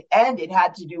 and it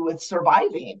had to do with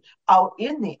surviving out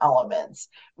in the elements.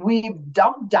 We've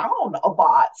dumbed down a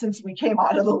lot since we came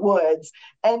out of the woods,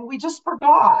 and we just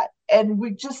forgot, and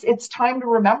it's time to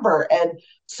remember. And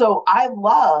so I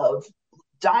love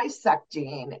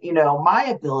dissecting, my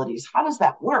abilities. How does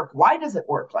that work? Why does it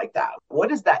work like that? What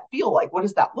does that feel like? What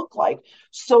does that look like?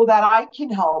 So that I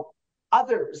can help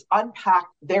others unpack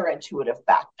their intuitive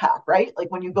backpack, right?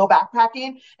 Like when you go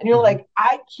backpacking and you're like,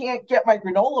 I can't get my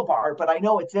granola bar, but I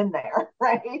know it's in there,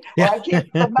 right? Yeah. Or I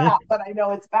can't get the map, but I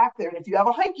know it's back there. And if you have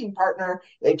a hiking partner,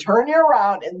 they turn you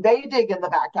around and they dig in the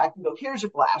backpack and go, here's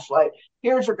your flashlight,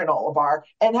 here's your granola bar,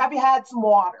 and have you had some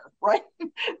water, right?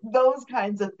 Those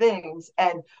kinds of things.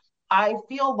 And I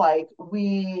feel like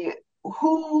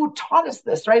who taught us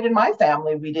this, right? In my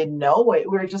family, we didn't know. We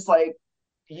were just like,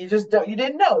 you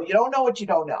didn't know. You don't know what you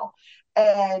don't know.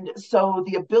 And so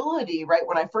the ability, right,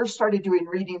 when I first started doing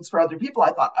readings for other people,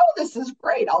 I thought, oh, this is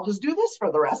great. I'll just do this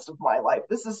for the rest of my life.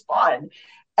 This is fun.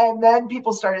 And then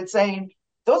people started saying,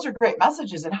 those are great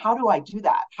messages. And how do I do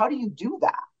that? How do you do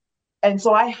that? And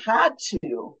so I had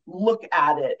to look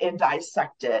at it and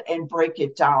dissect it and break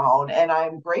it down. And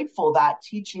I'm grateful that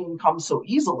teaching comes so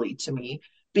easily to me,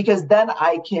 because then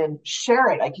I can share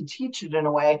it. I can teach it in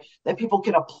a way that people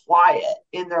can apply it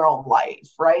in their own life,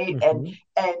 right?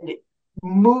 And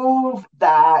move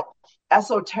that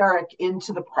esoteric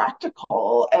into the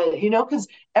practical. And because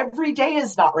every day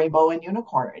is not rainbow and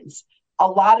unicorns. A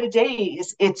lot of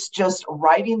days it's just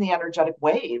riding the energetic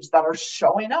waves that are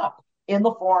showing up in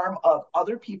the form of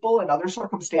other people and other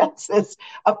circumstances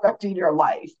affecting your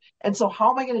life. And so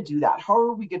how am I going to do that? How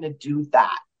are we going to do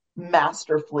that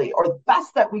masterfully, or the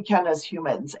best that we can as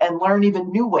humans, and learn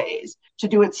even new ways to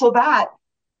do it, so that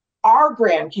our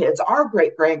grandkids, our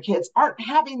great grandkids aren't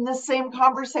having this same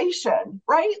conversation,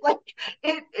 right? Like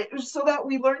so that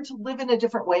we learn to live in a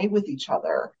different way with each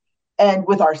other and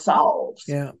with ourselves.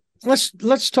 Yeah.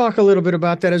 Let's talk a little bit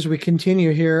about that as we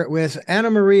continue here with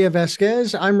Ana Maria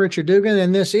Vasquez. I'm Richard Dugan,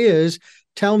 and this is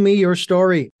Tell Me Your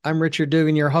Story. I'm Richard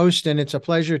Dugan, your host, and it's a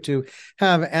pleasure to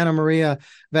have Ana Maria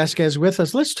Vasquez with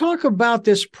us. Let's talk about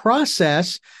this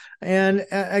process. And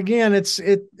again,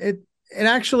 it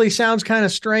actually sounds kind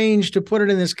of strange to put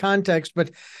it in this context, but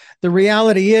the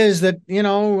reality is that,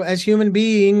 as human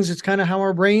beings, it's kind of how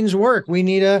our brains work. We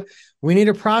need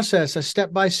a process, a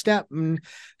step by step. And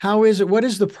how is it? What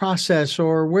is the process,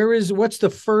 or what's the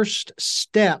first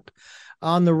step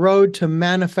on the road to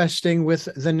manifesting with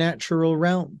the natural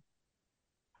realm?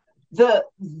 The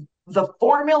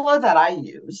formula that I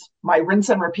use, my rinse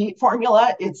and repeat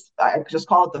formula, I just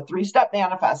call it the 3-step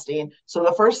manifesting. So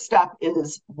the first step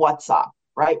is what's up,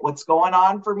 right? What's going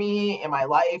on for me in my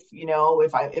life?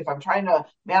 If I'm trying to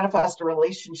manifest a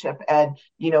relationship and,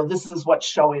 this is what's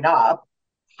showing up,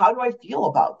 how do I feel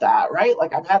about that, right?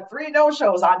 Like I've had 3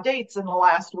 no-shows on dates in the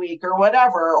last week or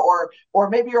whatever, or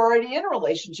maybe you're already in a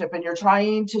relationship and you're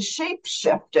trying to shape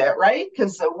shift it, right?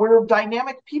 Because we're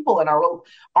dynamic people, and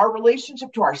our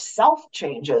relationship to ourself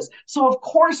changes. So of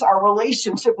course our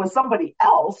relationship with somebody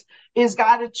else is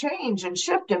got to change and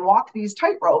shift and walk these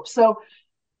tightrope. So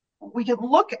we can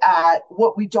look at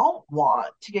what we don't want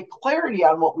to get clarity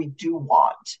on what we do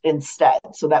want instead,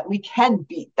 so that we can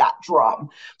beat that drum.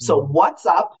 So what's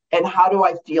up and how do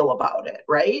I feel about it,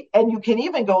 right? And you can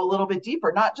even go a little bit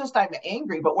deeper, not just I'm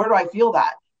angry, but where do I feel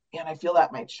that? And I feel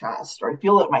that in my chest, or I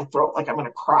feel it in my throat, like I'm going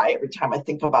to cry every time I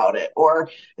think about it,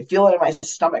 or I feel it in my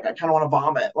stomach, I kind of want to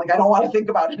vomit, like I don't want to think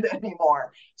about it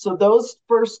anymore. So those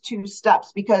first 2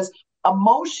 steps, because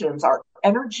emotions are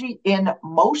energy in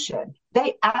motion.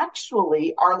 They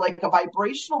actually are like a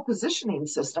vibrational positioning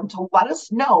system to let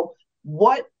us know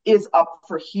what is up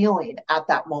for healing at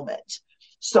that moment.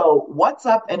 So what's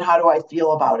up and how do I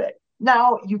feel about it?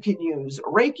 Now you can use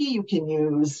Reiki, you can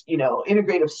use,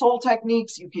 integrative soul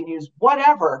techniques, you can use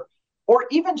whatever, or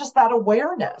even just that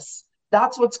awareness.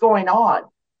 That's what's going on.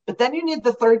 But then you need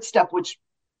the 3rd step, which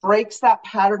breaks that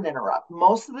pattern interrupt.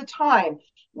 Most of the time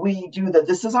we do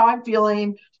this is how I'm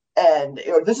feeling, and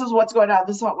or this is what's going on,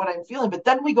 this is what I'm feeling. But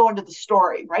then we go into the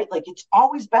story, right? Like it's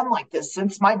always been like this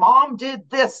since my mom did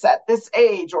this at this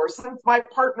age, or since my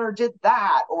partner did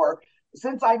that, or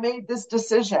since I made this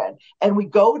decision. And we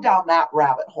go down that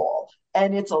rabbit hole,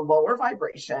 and it's a lower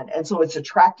vibration. And so it's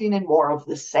attracting in more of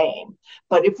the same.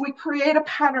 But if we create a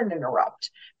pattern interrupt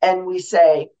and we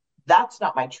say, that's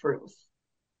not my truth,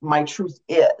 my truth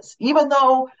is, even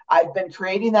though I've been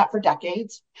creating that for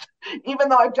decades, even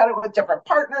though I've done it with different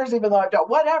partners, even though I've done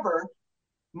whatever,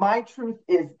 my truth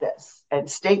is this, and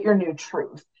state your new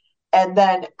truth. And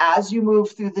then as you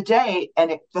move through the day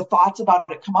and the thoughts about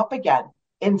it come up again,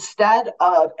 instead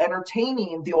of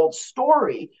entertaining the old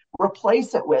story,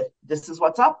 replace it with, this is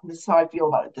what's up. This is how I feel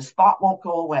about it. This thought won't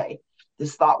go away.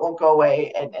 This thought won't go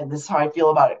away. And this is how I feel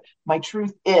about it. My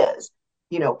truth is,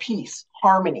 peace,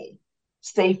 harmony,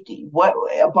 safety, what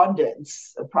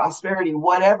abundance, prosperity,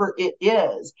 whatever it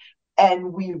is.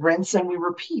 And we rinse and we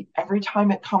repeat every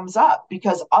time it comes up,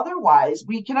 because otherwise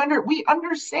we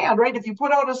understand, right? If you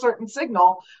put out a certain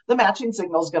signal, the matching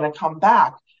signal is going to come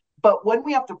back. But when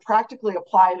we have to practically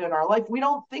apply it in our life, we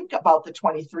don't think about the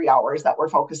 23 hours that we're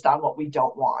focused on what we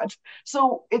don't want.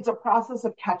 So it's a process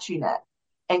of catching it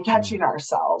and catching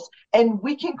ourselves. And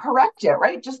we can correct it,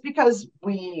 right? Just because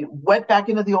we went back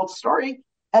into the old story,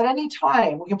 at any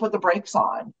time, we can put the brakes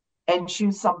on and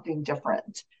choose something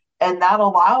different. And that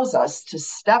allows us to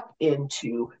step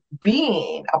into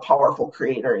being a powerful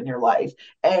creator in your life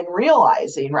and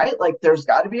realizing, right? Like there's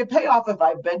got to be a payoff if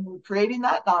I've been creating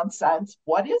that nonsense.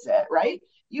 What is it, right?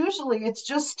 Usually it's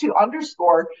just to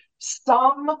underscore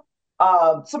some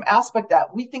aspect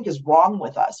that we think is wrong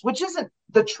with us, which isn't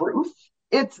the truth.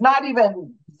 It's not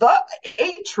even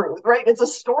a truth, right? It's a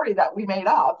story that we made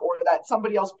up or that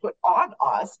somebody else put on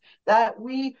us that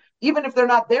we, even if they're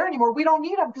not there anymore, we don't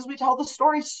need them because we tell the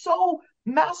story so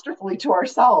masterfully to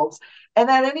ourselves. And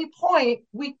at any point,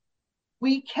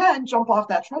 we can jump off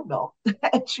that treadmill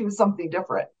and choose something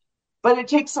different. But it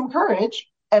takes some courage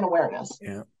and awareness.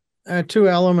 Yeah. Two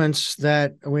elements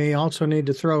that we also need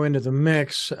to throw into the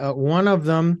mix. One of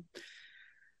them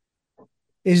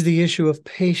is the issue of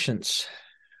patience.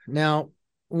 Now,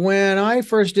 when I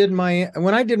did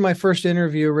my first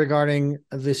interview regarding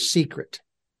The Secret,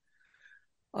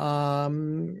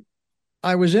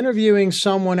 I was interviewing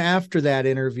someone after that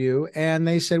interview, and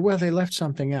they said, well, they left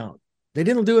something out. They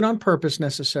didn't do it on purpose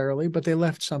necessarily, but they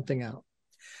left something out.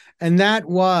 And that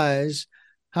was,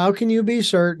 how can you be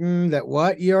certain that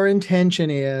what your intention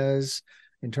is,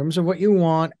 in terms of what you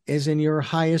want, is in your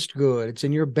highest good? It's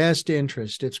in your best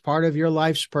interest. It's part of your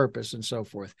life's purpose and so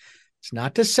forth. It's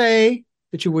not to say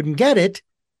that you wouldn't get it,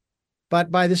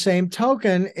 but by the same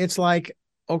token, it's like,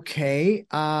 okay,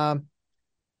 I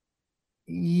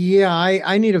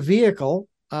need a vehicle.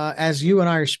 As you and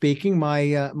I are speaking,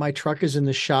 my truck is in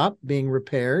the shop being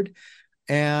repaired,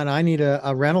 and I need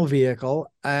a rental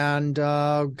vehicle. And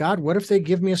God, what if they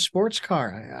give me a sports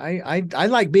car? I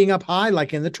like being up high,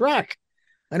 like in the truck.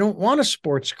 I don't want a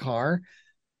sports car.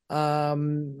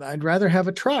 I'd rather have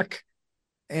a truck.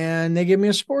 And they give me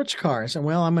a sports car. I said,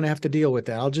 well, I'm going to have to deal with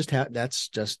that. That's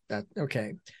just that.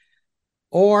 Okay.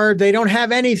 Or they don't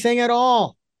have anything at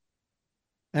all.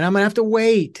 And I'm going to have to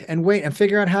wait and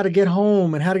figure out how to get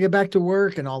home and how to get back to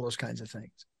work and all those kinds of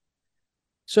things.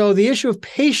 So the issue of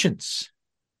patience,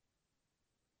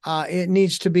 it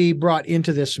needs to be brought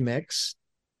into this mix.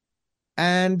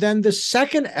 And then the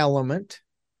second element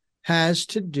has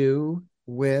to do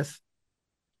with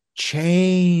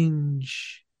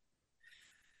change.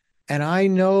 And I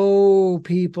know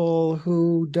people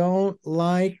who don't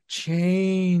like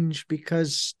change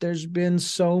because there's been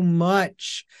so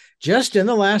much just in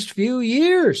the last few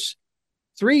years,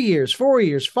 3 years, 4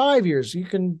 years, 5 years, you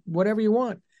can, whatever you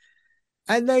want.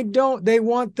 And they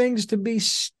want things to be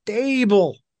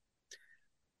stable.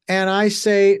 And I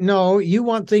say, no, you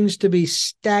want things to be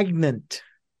stagnant.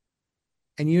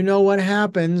 And you know what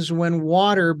happens when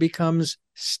water becomes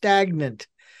stagnant.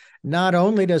 Not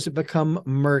only does it become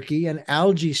murky and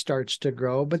algae starts to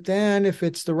grow, but then if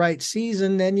it's the right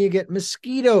season, then you get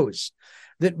mosquitoes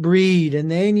that breed, and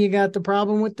then you got the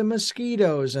problem with the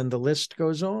mosquitoes, and the list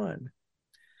goes on.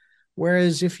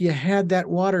 Whereas if you had that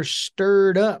water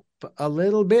stirred up a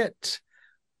little bit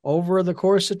over the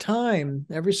course of time,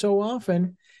 every so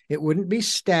often, it wouldn't be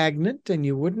stagnant, and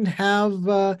you wouldn't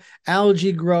have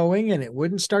algae growing, and it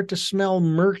wouldn't start to smell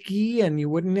murky, and you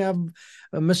wouldn't have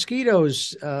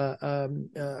mosquitoes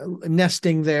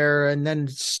nesting there and then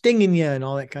stinging you and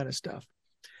all that kind of stuff.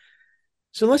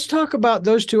 So let's talk about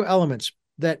those two elements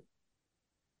that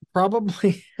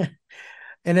probably,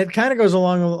 and it kind of goes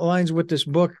along the lines with this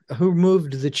book, Who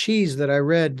Moved the Cheese, that I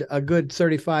read a good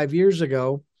 35 years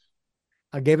ago.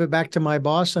 I gave it back to my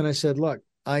boss and I said, look,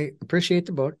 I appreciate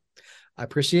the book. I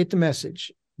appreciate the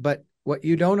message, but what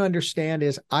you don't understand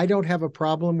is I don't have a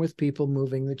problem with people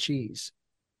moving the cheese.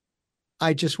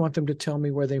 I just want them to tell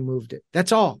me where they moved it.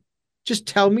 That's all. Just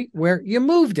tell me where you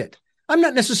moved it. I'm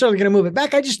not necessarily going to move it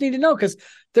back. I just need to know because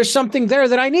there's something there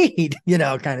that I need,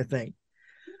 kind of thing.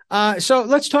 So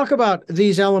let's talk about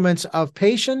these elements of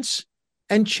patience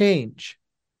and change.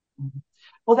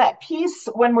 Well, that piece,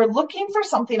 when we're looking for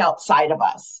something outside of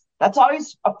us, that's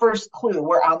always a first clue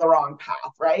we're on the wrong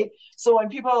path, right? So when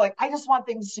people are like, I just want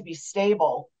things to be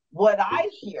stable, what I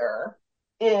hear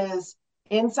is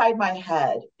inside my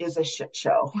head is a shit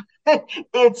show.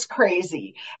 It's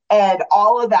crazy. And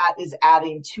all of that is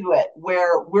adding to it,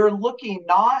 where we're looking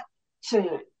not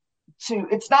to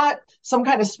it's not some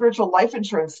kind of spiritual life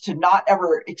insurance to not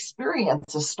ever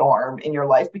experience a storm in your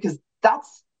life, because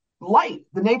that's life,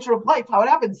 the nature of life, how it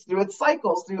happens through its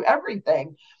cycles, through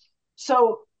everything.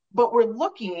 So, but we're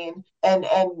looking and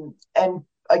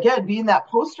again, being that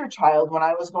poster child when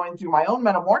I was going through my own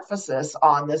metamorphosis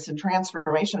on this and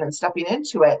transformation and stepping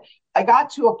into it, I got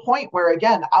to a point where,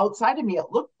 again, outside of me,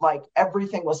 it looked like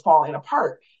everything was falling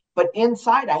apart. But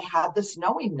inside, I had this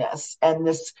knowingness and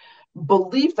this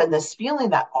belief and this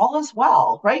feeling that all is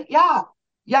well, right? Yeah.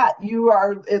 Yeah.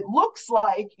 It looks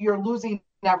like you're losing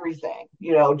everything,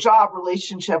 job,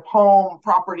 relationship, home,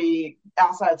 property,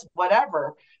 assets,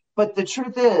 whatever. But the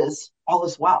truth is, all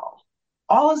is well.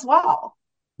 All is well.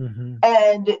 Mm-hmm.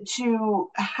 And to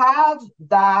have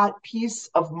that peace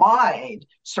of mind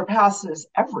surpasses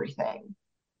everything.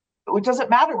 It doesn't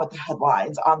matter what the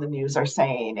headlines on the news are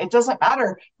saying. It doesn't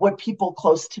matter what people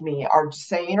close to me are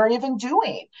saying or even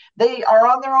doing. They are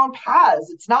on their own paths.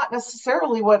 It's not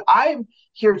necessarily what I'm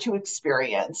here to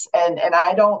experience. And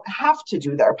I don't have to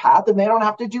do their path, and they don't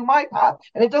have to do my path.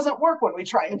 And it doesn't work when we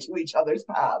try and do each other's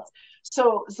paths.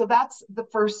 So that's the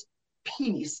first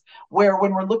piece, where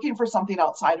when we're looking for something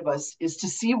outside of us is to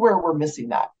see where we're missing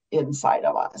that inside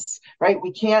of us, right?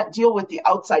 We can't deal with the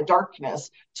outside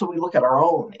darkness till we look at our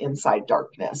own inside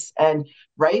darkness. And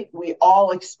right, we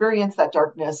all experience that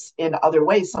darkness in other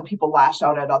ways. Some people lash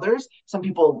out at others, some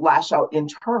people lash out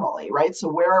internally, right? So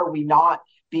where are we not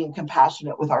being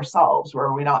compassionate with ourselves? Where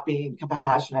are we not being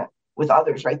compassionate with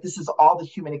others, right? This is all the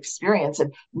human experience,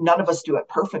 and none of us do it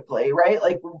perfectly, right?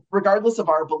 Like, regardless of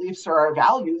our beliefs or our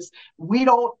values, we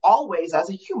don't always, as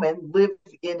a human, live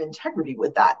in integrity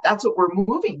with that. That's what we're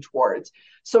moving towards.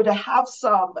 So to have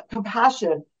some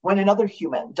compassion when another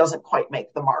human doesn't quite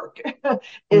make the mark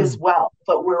is well,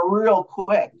 but we're real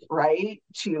quick, right,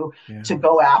 to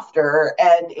go after.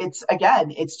 And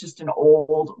it's just an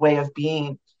old way of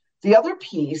being. The other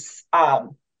piece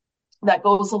that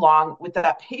goes along with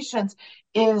that patience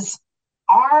is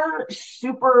our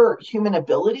superhuman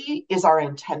ability is our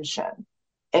intention.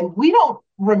 And we don't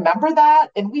remember that,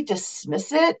 and we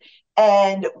dismiss it,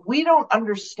 and we don't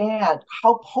understand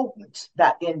how potent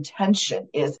that intention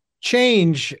is.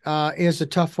 Change is a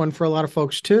tough one for a lot of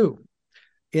folks too,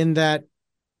 in that,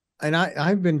 and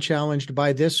I've been challenged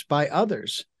by this by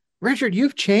others. Richard,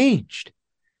 you've changed.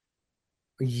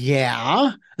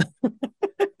 Yeah.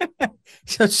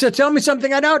 So tell me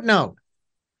something I don't know.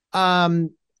 I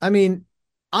mean,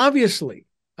 obviously,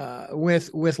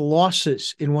 with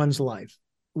losses in one's life,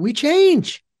 we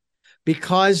change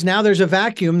because now there's a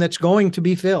vacuum that's going to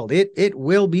be filled. It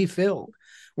will be filled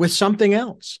with something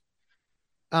else.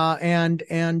 And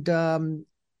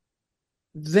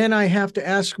then I have to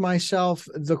ask myself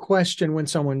the question when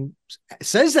someone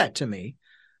says that to me,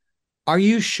 are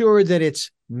you sure that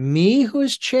it's me who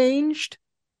has changed?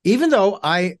 Even though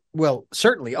I will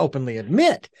certainly openly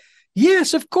admit,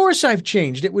 yes, of course I've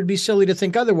changed. It would be silly to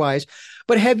think otherwise.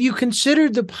 But have you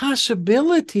considered the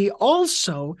possibility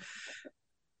also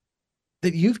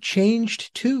that you've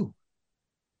changed too?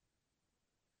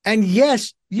 And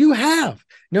yes, you have.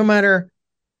 No matter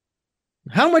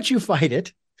how much you fight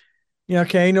it,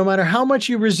 okay, no matter how much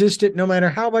you resist it, no matter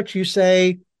how much you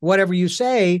say whatever you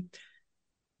say,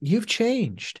 you've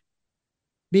changed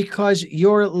because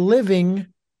you're living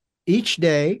each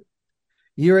day,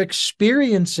 you're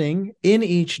experiencing in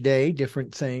each day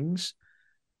different things,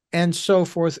 and so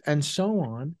forth and so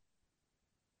on.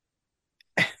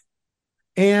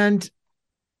 And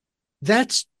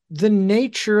that's the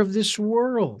nature of this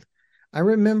world. I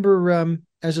remember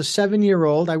as a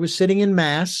 7-year-old, I was sitting in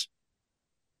Mass,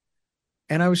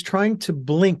 and I was trying to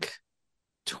blink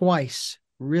twice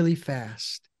really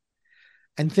fast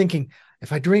and thinking,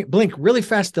 if I blink really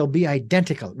fast, they'll be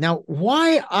identical. Now,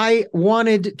 why I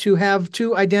wanted to have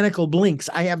two identical blinks,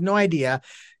 I have no idea.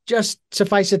 Just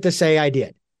suffice it to say I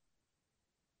did.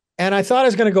 And I thought I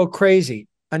was going to go crazy.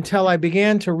 until I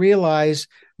began to realize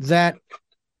that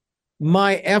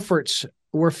my efforts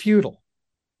were futile,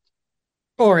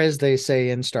 or as they say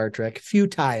in Star Trek,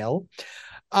 futile,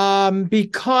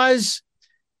 because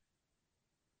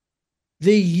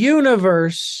the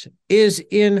universe is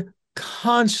in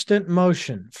constant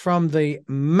motion from the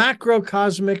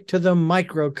macrocosmic to the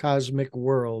microcosmic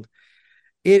world.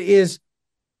 It is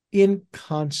in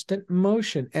constant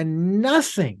motion, and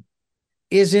nothing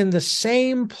is in the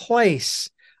same place.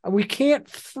 We can't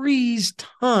freeze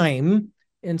time,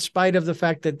 in spite of the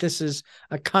fact that this is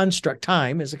a construct.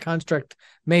 Time is a construct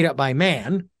made up by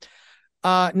man.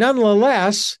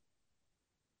 Nonetheless,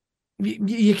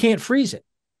 you can't freeze it.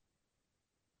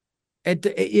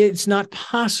 It's not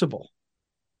possible,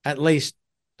 at least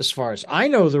as far as I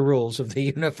know the rules of the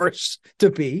universe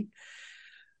to be.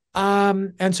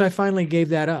 And so I finally gave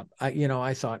that up.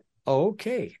 I thought,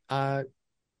 okay, I'm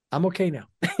okay now,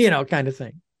 kind of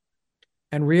thing.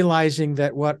 And realizing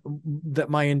that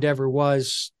my endeavor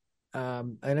was,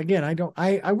 and again,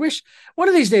 I wish one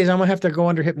of these days I'm gonna have to go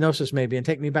under hypnosis maybe and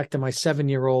take me back to my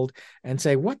 7-year-old and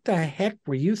say, what the heck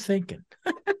were you thinking?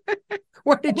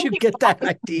 Where did you get that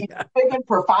idea? Big and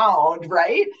profound,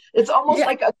 right? It's almost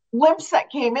like a glimpse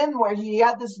that came in where he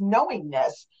had this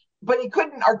knowingness, but he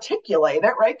couldn't articulate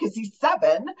it, right? Because he's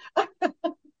 7.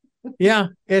 Yeah,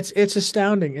 it's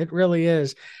astounding. It really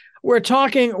is. We're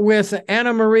talking with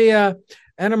Ana Maria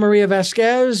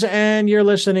Vasquez, and you're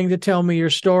listening to Tell Me Your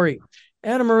Story.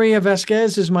 Ana Maria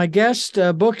Vasquez is my guest.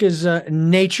 Book is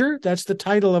Nature. That's the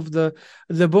title of the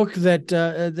book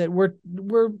that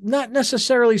we're not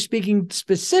necessarily speaking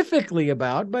specifically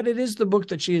about, but it is the book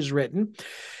that she has written.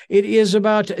 It is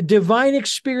about divine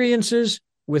experiences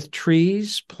with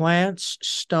trees, plants,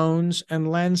 stones, and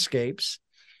landscapes.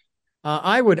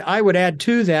 I would add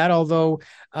to that, although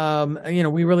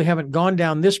we really haven't gone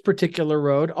down this particular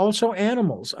road. Also,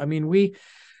 animals. I mean, we've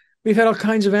had all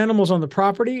kinds of animals on the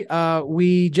property.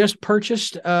 We just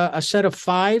purchased a set of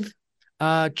 5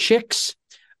 chicks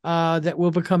that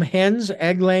will become hens,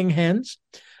 egg-laying hens,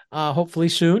 hopefully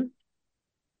soon.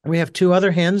 We have 2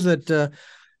 other hens that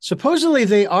supposedly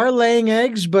they are laying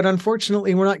eggs, but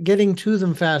unfortunately we're not getting to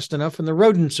them fast enough, and the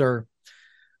rodents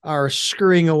are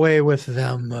scurrying away with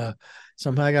them.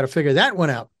 Somehow I got to figure that one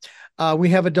out. We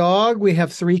have a dog. We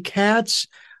have 3 cats.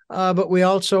 But we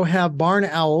also have barn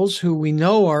owls who we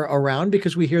know are around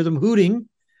because we hear them hooting.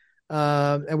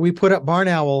 And we put up barn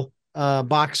owl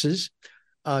boxes,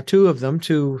 2 of them,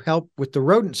 to help with the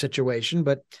rodent situation.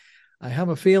 But I have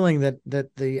a feeling that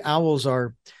the owls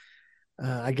are,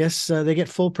 I guess they get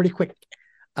full pretty quick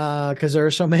because there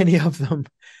are so many of them.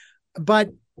 But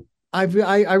I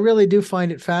really do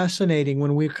find it fascinating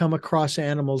when we come across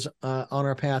animals on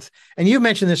our path. And you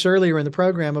mentioned this earlier in the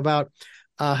program about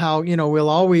how, we'll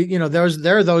always,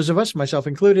 there are those of us, myself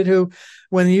included, who,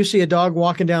 when you see a dog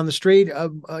walking down the street,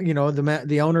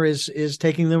 the owner is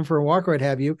taking them for a walk or what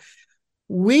have you,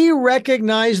 we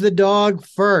recognize the dog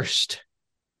first.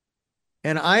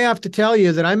 And I have to tell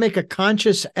you that I make a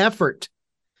conscious effort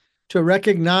to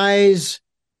recognize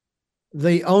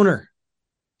the owner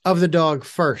of the dog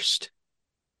first,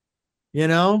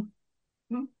 because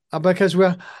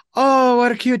oh,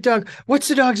 what a cute dog. What's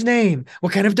the dog's name?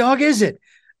 What kind of dog is it?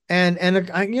 And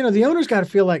the owner's got to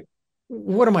feel like,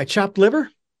 what am I, chopped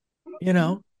liver?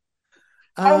 I'm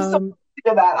so into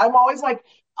that. I'm always like,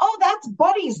 oh, that's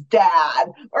Buddy's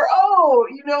dad, or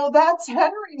oh, that's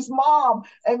Henry's mom,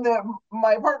 and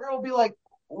my partner will be like,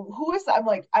 who is that? I'm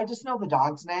like, I just know the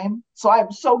dog's name. So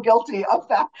I'm so guilty of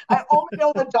that. I only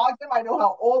know the dog's name. I know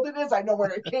how old it is. I know where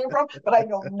it came from, but I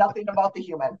know nothing about the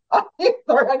human.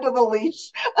 They're under the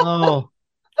leash. Oh,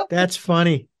 that's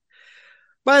funny.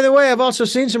 By the way, I've also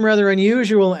seen some rather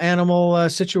unusual animal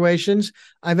situations.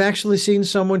 I've actually seen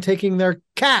someone taking their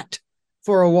cat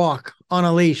for a walk on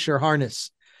a leash or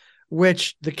harness,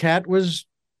 which the cat was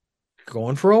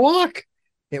going for a walk.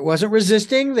 It wasn't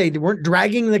resisting. They weren't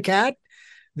dragging the cat.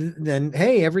 Then,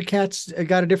 hey, every cat's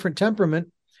got a different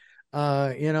temperament,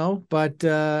 but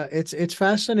it's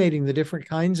fascinating, the different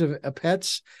kinds of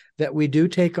pets that we do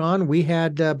take on. We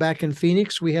had back in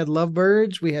Phoenix, we had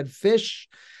lovebirds, we had fish,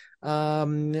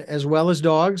 as well as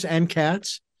dogs and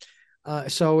cats.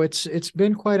 So it's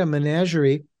been quite a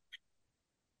menagerie.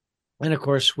 And of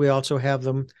course, we also have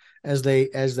them as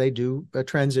they do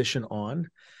transition on.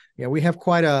 Yeah, we have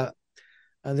quite a.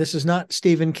 This is not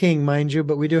Stephen King, mind you,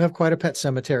 but we do have quite a pet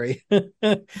cemetery.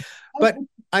 But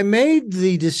I made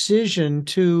the decision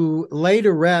to lay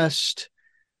to rest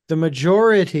the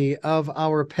majority of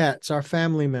our pets, our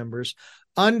family members,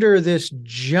 under this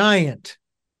giant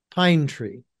pine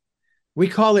tree. We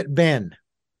call it Ben.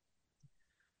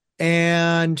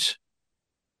 And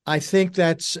I think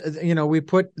that's, we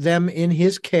put them in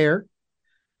his care,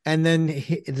 and then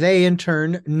they in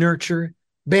turn nurture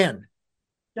Ben.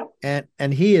 Yep.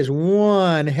 And he is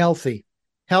one healthy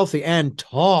and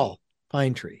tall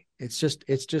pine tree. It's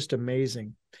just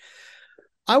amazing.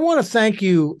 I want to thank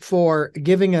you for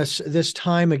giving us this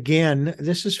time again.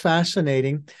 This is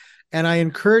fascinating. And I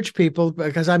encourage people,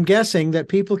 because I'm guessing that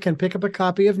people can pick up a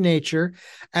copy of Nature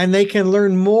and they can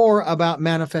learn more about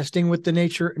manifesting with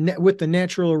the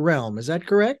natural realm. Is that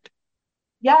correct?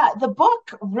 Yeah, the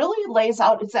book really lays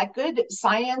out, it's that good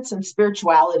science and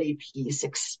spirituality piece,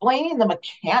 explaining the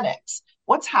mechanics.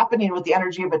 What's happening with the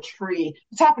energy of a tree?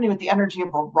 What's happening with the energy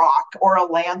of a rock or a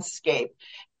landscape?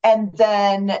 And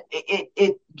then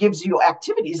it gives you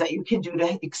activities that you can do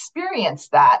to experience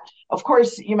that. Of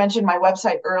course, you mentioned my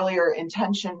website earlier,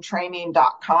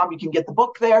 intentiontraining.com. You can get the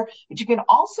book there, but you can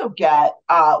also get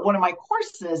one of my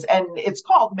courses, and it's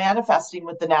called Manifesting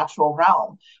with the Natural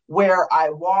Realm, where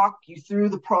I walk you through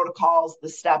the protocols, the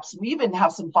steps. We even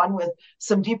have some fun with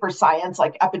some deeper science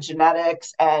like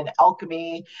epigenetics and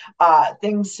alchemy,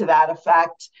 things to that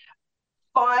effect.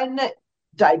 Fun,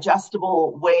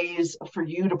 digestible ways for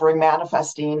you to bring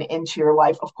manifesting into your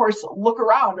life. Of course, look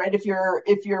around, right? If you're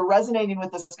resonating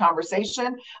with this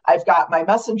conversation, I've got my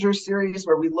messenger series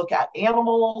where we look at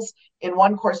animals. In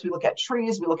one course, we look at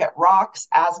trees, we look at rocks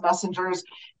as messengers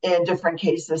in different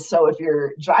cases. So if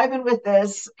you're jiving with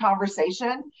this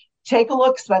conversation, take a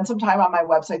look, spend some time on my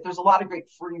website. There's a lot of great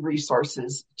free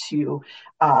resources too.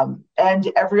 And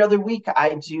every other week,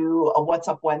 I do a What's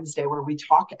Up Wednesday where we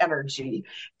talk energy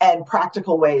and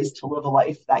practical ways to live a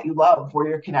life that you love, where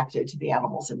you're connected to the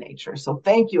animals and nature. So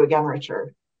thank you again,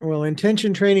 Richard. Well,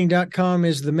 intentiontraining.com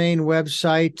is the main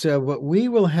website. But we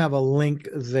will have a link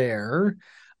there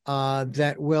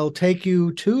that will take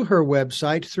you to her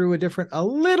website through a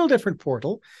little different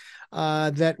portal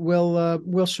that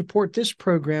will support this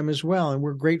program as well. And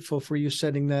we're grateful for you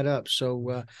setting that up.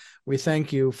 So we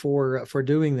thank you for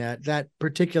doing that. That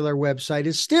particular website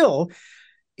is still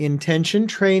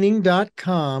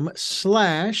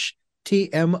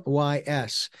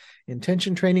intentiontraining.com/TMYS.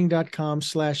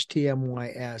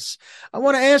 intentiontraining.com/TMYS. I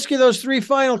want to ask you those three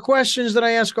final questions that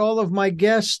I ask all of my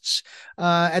guests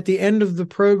at the end of the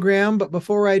program. But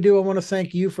before I do, I want to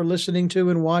thank you for listening to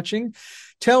and watching.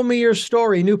 Tell me your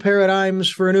story, new paradigms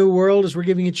for a new world, as we're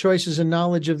giving you choices and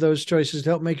knowledge of those choices to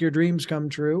help make your dreams come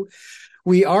true.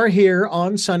 We are here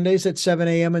on Sundays at 7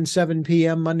 a.m. and 7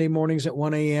 p.m., Monday mornings at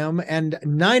 1 a.m., and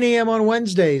 9 a.m. on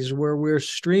Wednesdays, where we're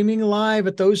streaming live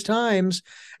at those times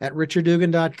at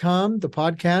richarddugan.com. The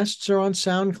podcasts are on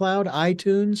SoundCloud,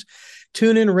 iTunes,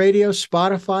 TuneIn Radio,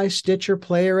 Spotify, Stitcher,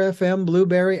 Player FM,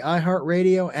 Blueberry,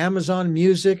 iHeartRadio, Amazon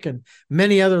Music, and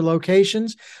many other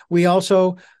locations. We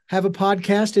also have a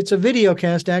podcast. It's a video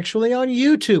cast actually on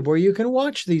YouTube where you can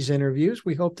watch these interviews.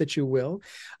 We hope that you will.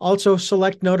 Also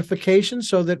select notifications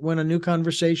so that when a new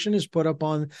conversation is put up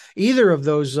on either of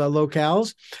those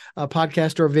locales, a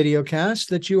podcast or video cast,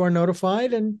 that you are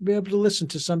notified and be able to listen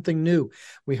to something new.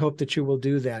 We hope that you will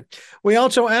do that. We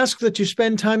also ask that you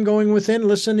spend time going within,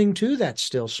 listening to that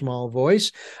still small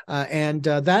voice, and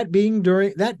that being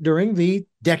during the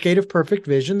decade of perfect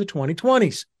vision, the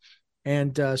 2020s.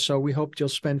 And so we hope you'll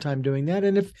spend time doing that.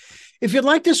 And if you'd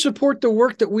like to support the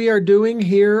work that we are doing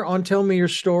here on Tell Me Your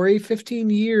Story, 15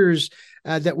 years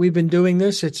that we've been doing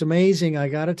this, it's amazing. I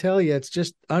got to tell you, it's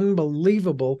just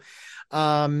unbelievable.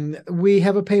 We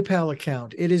have a PayPal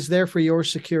account. It is there for your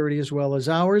security as well as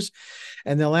ours.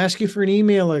 And they'll ask you for an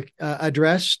email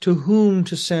address to whom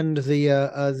to send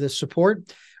the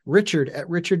support.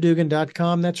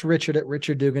 Richard@richarddugan.com. That's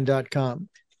Richard@richarddugan.com.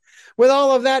 With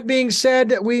all of that being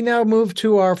said, we now move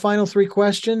to our final three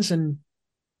questions. And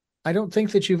I don't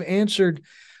think that you've answered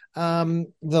the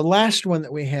last one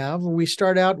that we have. We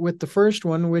start out with the first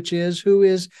one, which is, who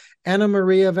is Ana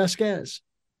Maria Vasquez?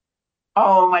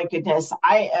 Oh my goodness.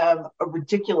 I am a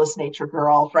ridiculous nature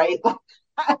girl, right?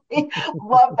 I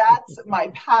love that's my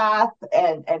path,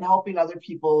 and helping other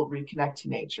people reconnect to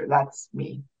nature. That's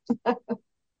me.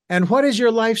 And what is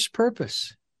your life's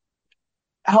purpose?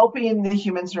 Helping the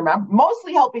humans remember,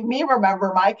 mostly helping me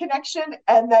remember my connection,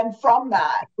 and then from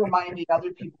that, reminding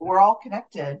other people we're all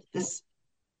connected.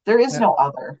 There is no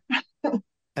other.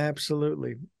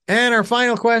 Absolutely. And our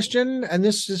final question, and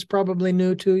this is probably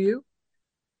new to you.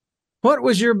 What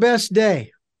was your best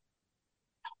day?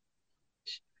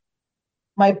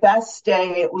 My best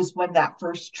day was when that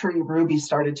first tree, Ruby,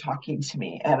 started talking to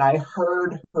me, and I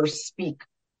heard her speak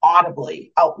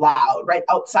audibly out loud, right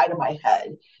outside of my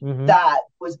head. Mm-hmm. That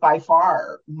was by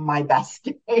far my best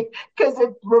day, because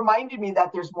it reminded me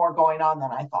that there's more going on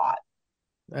than I thought.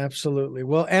 Absolutely.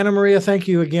 Well, Anna Maria, thank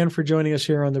you again for joining us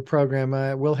here on the program.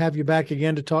 We'll have you back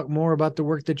again to talk more about the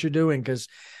work that you're doing, because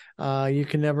you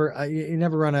can never you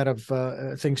never run out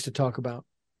of things to talk about.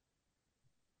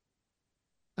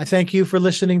 I thank you for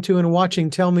listening to and watching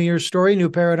Tell Me Your Story, New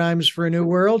Paradigms for a New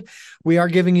World. We are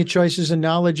giving you choices and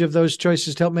knowledge of those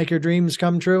choices to help make your dreams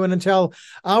come true. And until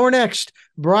our next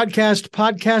broadcast,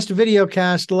 podcast,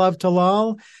 videocast, love to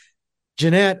Lal,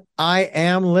 Jeanette, I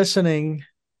am listening.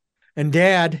 And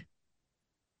Dad,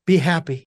 be happy.